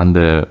அந்த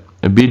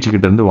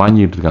பீச்சுக்கிட்ட இருந்து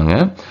வாங்கிட்டு இருக்காங்க.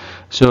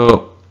 ஸோ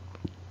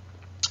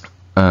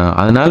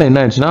அதனால்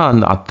என்ன ஆயிடுச்சுன்னா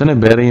அந்த அத்தனை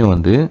பேரையும்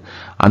வந்து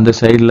அந்த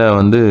சைடில்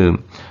வந்து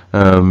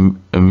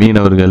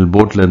மீனவர்கள்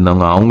போட்டில்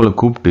இருந்தவங்க அவங்கள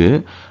கூப்பிட்டு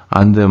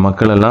அந்த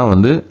மக்களெல்லாம்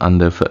வந்து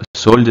அந்த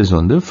சோல்ஜர்ஸ்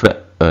வந்து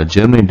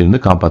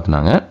ஜெர்மனிகிட்டேருந்து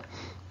காப்பாற்றினாங்க.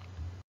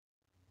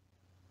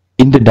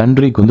 இந்த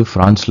டன்ரிக் வந்து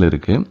பிரான்ஸ்ல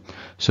இருக்கு.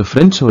 So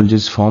French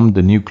soldiers formed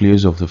the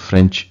nucleus of the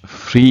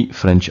Free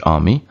French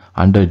Army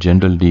under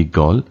General de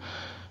Gaulle.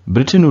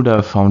 Britain would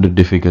have found it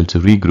difficult to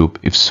regroup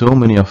if so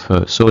many of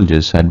her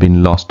soldiers had been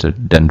lost at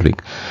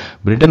Dunkirk.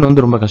 Britain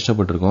வந்து ரொம்ப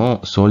கஷ்டப்பட்டிருக்கும்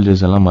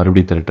soldiers எல்லாம்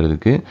மறுபடியும்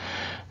திரட்டுறதுக்கு.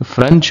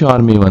 French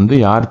army வந்து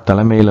யார்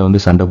தலைமையில்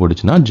வந்து சண்டை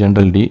போடுச்சுன்னா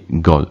general D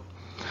கால்.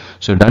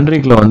 So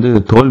டன்ரிக்ல வந்து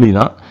தோல்வி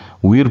தான்,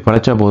 உயிர்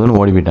பழைச்சா போதுன்னு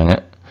ஓடி போயிட்டாங்க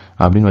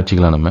அப்படின்னு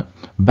வச்சுக்கலாம் நம்ம.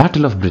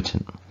 Battle of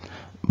Britain.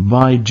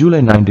 By July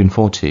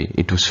 1940,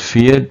 it was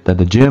feared that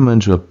the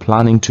Germans were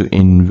planning to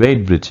invade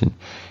Britain.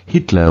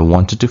 Hitler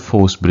wanted to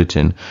force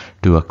Britain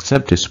to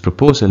accept his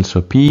proposals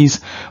for peace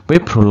by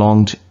a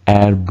prolonged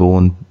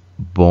airborne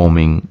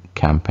bombing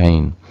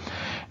campaign.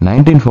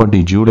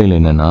 1940 ஜூலைல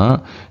என்னன்னா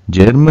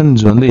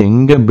Germans வந்து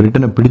எங்க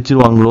பிரிட்டனை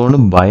பிடிச்சிருவாங்களோன்னு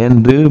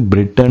பயந்து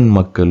Britain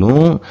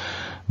மக்களும்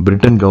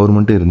Britain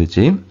கவர்மெண்ட்டும்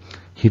இருந்துச்சு.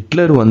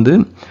 Hitler வந்து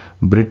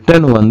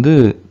Britain வந்து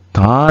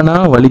தானா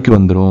வழிக்கு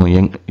வந்துடும்,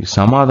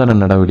 சமாதான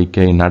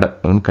நடவடிக்கை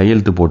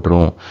கையெழுத்து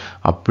போட்டுரும்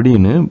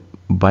அப்படின்னு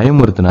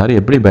பயமுறுத்தினார்.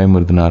 எப்படி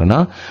பயமுறுத்தினாருன்னா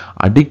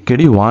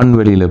அடிக்கடி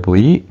வான்வெளியில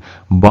போய்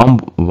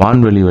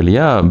வான்வெளி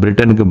வழியா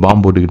பிரிட்டனுக்கு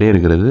பாம்பு போட்டுக்கிட்டே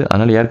இருக்கிறது.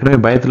 அதனால ஏற்கனவே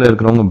பயத்தில்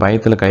இருக்கிறவங்க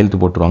பயத்தில் கையெழுத்து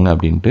போட்டுருவாங்க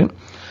அப்படின்ட்டு.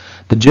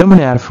 The German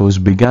Air Force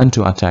began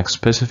to attack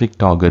specific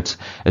targets,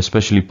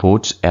 especially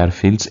ports,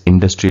 airfields,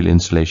 industrial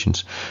installations.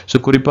 So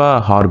குறிப்பாக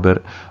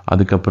ஹார்பர்,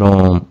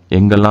 அதுக்கப்புறம்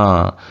எங்கெல்லாம்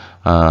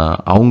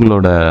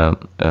அவங்களோட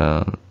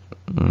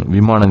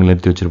விமானங்கள்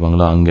எடுத்து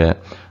வச்சிருப்பாங்களோ அங்கே,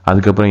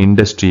 அதுக்கப்புறம்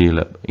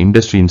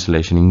இண்டஸ்ட்ரி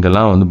இன்ஸ்டலேஷன்,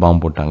 இங்கெல்லாம் வந்து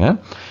பாம்பு போட்டாங்க.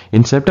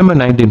 In September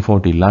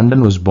 1940, London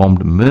was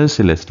bombed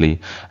mercilessly,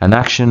 an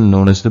action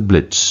known as the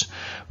Blitz.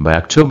 By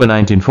October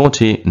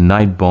 1940,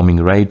 night bombing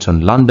raids on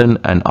London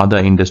and other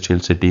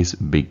industrial cities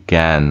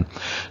began.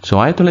 So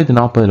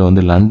 1940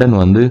 வந்து லண்டன்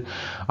வந்து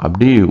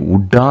அப்படியே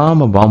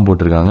உடாம பாம்பு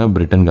போட்டிருக்காங்க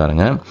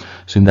பிரிட்டன்காரங்க.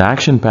 ஸோ இந்த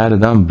ஆக்ஷன் பேரு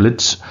தான்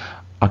பிளிட்ஸ்.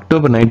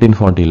 அக்டோபர்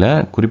 1940ல்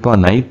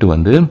குறிப்பாக நைட்டு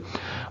வந்து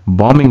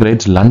பாம்பிங்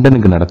ரைட்ஸ்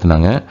லண்டனுக்கு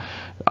நடத்தினாங்க.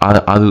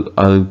 அது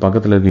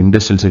பக்கத்தில் இருக்க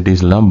இண்டஸ்ட்ரியல்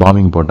சிட்டிஸ்லாம்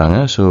பாம்பிங் போட்டாங்க.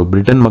 ஸோ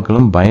பிரிட்டன்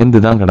மக்களும் பயந்து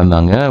தான்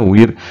கிடந்தாங்க.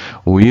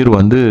 உயிர்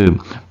வந்து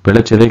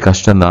பிழைச்சதே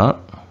கஷ்டம்தான்.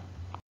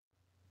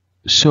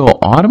 ஸோ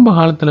ஆரம்ப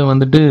காலத்தில்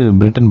வந்துட்டு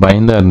பிரிட்டன்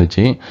பயந்தா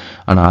இருந்துச்சு.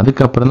 ஆனால்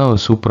அதுக்கப்புறம் தான்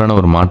ஒரு சூப்பரான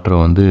ஒரு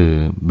மாற்றம் வந்து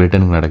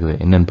பிரிட்டனுக்கு நடக்குது.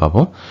 என்னன்னு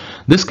பார்ப்போம்.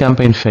 This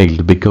campaign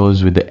failed because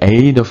with the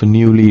aid of a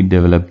newly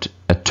developed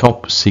a top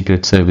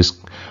secret service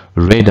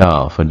radar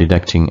for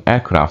detecting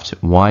aircraft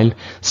while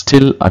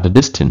still at a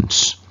distance.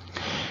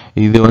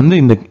 இது வந்து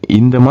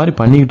இந்த மாதிரி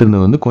பண்ணிக்கிட்டு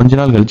இருந்தது வந்து கொஞ்ச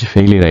நாள் கழிச்சு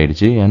ஃபெயிலியர்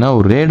ஆயிடுச்சு. ஏன்னா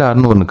ஒரு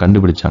ரேடார்னு ஒன்று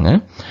கண்டுபிடிச்சாங்க.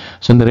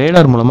 ஸோ இந்த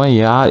ரேடார்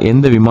மூலமாக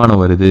எந்த விமானம்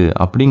வருது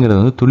அப்படிங்கிறத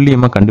வந்து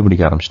துல்லியமாக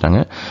கண்டுபிடிக்க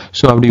ஆரம்பிச்சிட்டாங்க.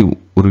 ஸோ அப்படி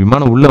ஒரு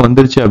விமானம் உள்ளே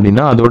வந்துருச்சு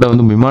அப்படின்னா அதோட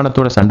வந்து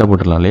விமானத்தோட சண்டை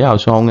போட்டுடலாம் இல்லையா?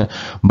 ஸோ அவங்க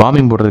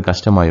பாம்பிங் போடுறது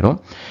கஷ்டமாயிரும்.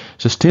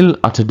 So still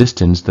at a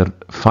distance, the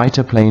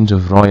fighter planes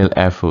of Royal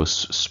Air Force,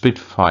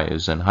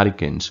 Spitfires and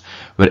Hurricanes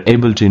were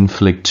able to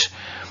inflict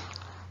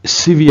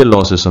severe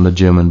losses on the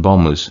German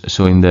bombers.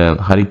 So in the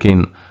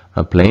Hurricane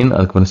plain,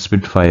 அதுக்கப்புறம்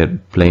Spitfire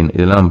plain,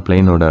 இதெல்லாம்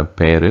பிளெயினோட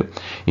பேர்.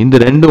 இந்த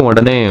ரெண்டும்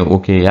உடனே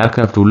okay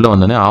aircraft உள்ளே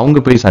வந்தோடனே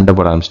அவங்க போய் சண்டை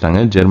போட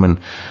ஆரம்பிச்சிட்டாங்க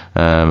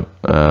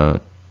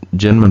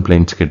ஜெர்மன்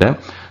பிளெயின்ஸ் கிட்ட.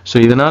 ஸோ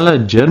இதனால்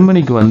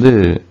ஜெர்மனிக்கு வந்து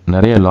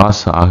நிறைய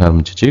லாஸ் ஆக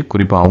ஆரம்பிச்சிச்சு,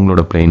 குறிப்பாக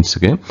அவங்களோட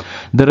பிளெயின்ஸுக்கு.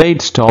 The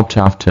right stopped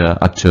after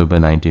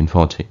October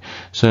 1940.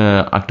 So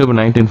October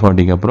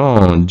 1940க்கு அப்புறம்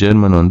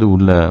ஜெர்மன் வந்து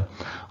உள்ள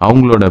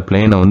அவங்களோட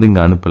பிளேனை வந்து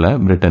இங்கே அனுப்பலை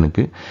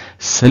பிரிட்டனுக்கு.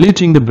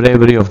 Saluting the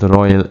bravery of the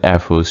Royal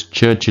Air Force,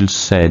 Churchill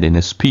said in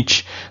a speech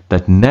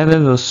that never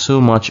was so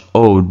much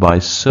owed by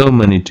so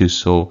many to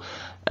so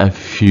a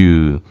few.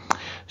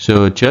 So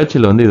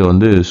சர்ச்சில் வந்து இதை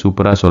வந்து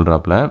சூப்பராக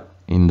சொல்கிறாப்புல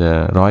இந்த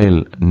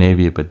ராயல்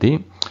நேவியை பற்றி.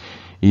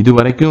 இது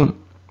வரைக்கும்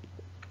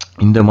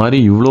இந்த மாதிரி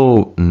இவ்வளோ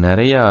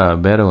நிறையா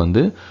பேரை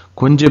வந்து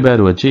கொஞ்சம்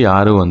பேர் வச்சு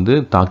யாரும் வந்து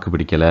தாக்கு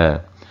பிடிக்கலை.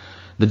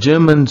 The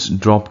Germans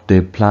dropped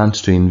their plans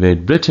to invade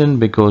Britain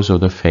because of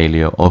the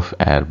failure of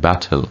air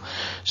battle.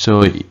 So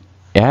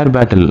air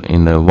battle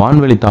இந்த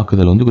வான்வெளி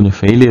தாக்குதல் வந்து கொஞ்சம்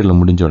ஃபெயிலியரில்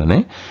முடிஞ்ச உடனே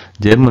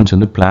ஜெர்மன்ஸ்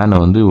வந்து பிளானை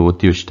வந்து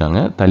ஒத்தி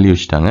வச்சுட்டாங்க, தள்ளி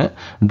வச்சுட்டாங்க,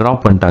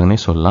 ட்ராப் பண்ணிட்டாங்கன்னே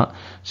சொல்லலாம்.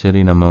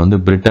 சரி நம்ம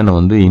வந்து பிரிட்டனை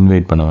வந்து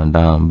இன்வைட் பண்ண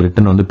வேண்டாம்,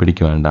 பிரிட்டனை வந்து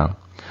பிடிக்க வேண்டாம்.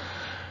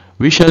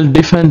 We shall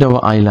defend our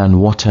island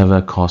whatever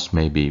cost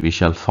may be. We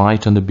shall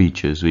fight on the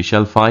beaches. We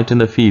shall fight in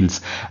the fields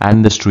and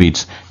the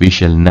streets. We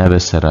shall never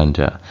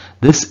surrender.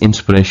 This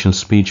inspirational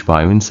speech by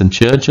Winston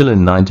Churchill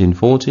in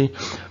 1940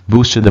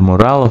 boosted the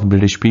morale of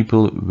British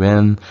people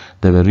when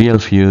there were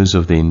real fears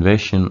of the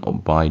invasion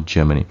by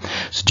Germany.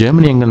 So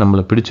Germany எங்க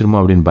நம்மளை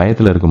பிடிச்சிருமோ அப்படின்னு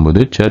பயத்தில்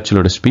இருக்கும்போது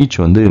சர்ச்சிலோட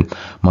speech வந்து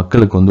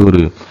மக்களுக்கு வந்து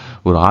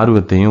ஒரு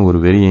ஆர்வத்தையும் ஒரு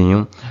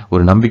வெறியையும்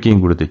ஒரு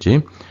நம்பிக்கையும் கொடுத்துச்சு.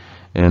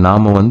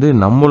 நாம் வந்து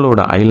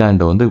நம்மளோட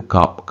ஐலாண்டை வந்து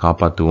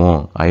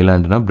காப்பாற்றுவோம்.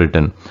 ஐலாண்டுனா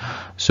பிரிட்டன்.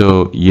 ஸோ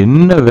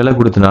என்ன விலை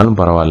கொடுத்தனாலும்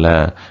பரவாயில்ல,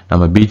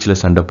 நம்ம பீச்சில்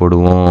சண்டை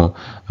போடுவோம்,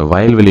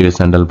 வயல்வெளியில்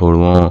சண்டை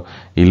போடுவோம்,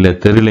 இல்லை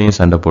தெருலையும்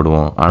சண்டை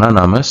போடுவோம், ஆனால்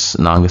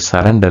நாங்கள்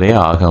சரண்டரே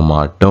ஆக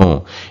மாட்டோம்.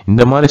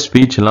 இந்த மாதிரி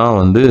ஸ்பீச்லாம்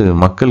வந்து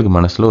மக்களுக்கு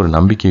மனசில் ஒரு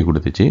நம்பிக்கையை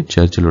கொடுத்துச்சு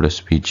சர்ச்சிலோட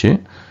ஸ்பீச்சு.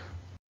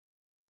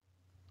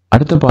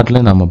 அடுத்த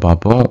பாட்டில் நம்ம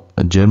பார்ப்போம்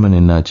ஜெர்மன்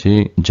என்னாச்சு,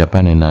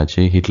 ஜப்பான்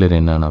என்னாச்சு, Hitler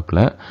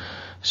என்னானாப்பில்.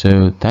 So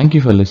thank you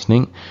for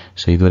listening.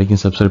 So இது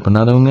வரைக்கும் சப்ஸ்கிரைப்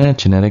பண்ணாதவங்க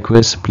சின்ன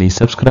request,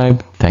 please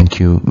subscribe. Thank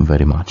you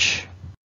very much.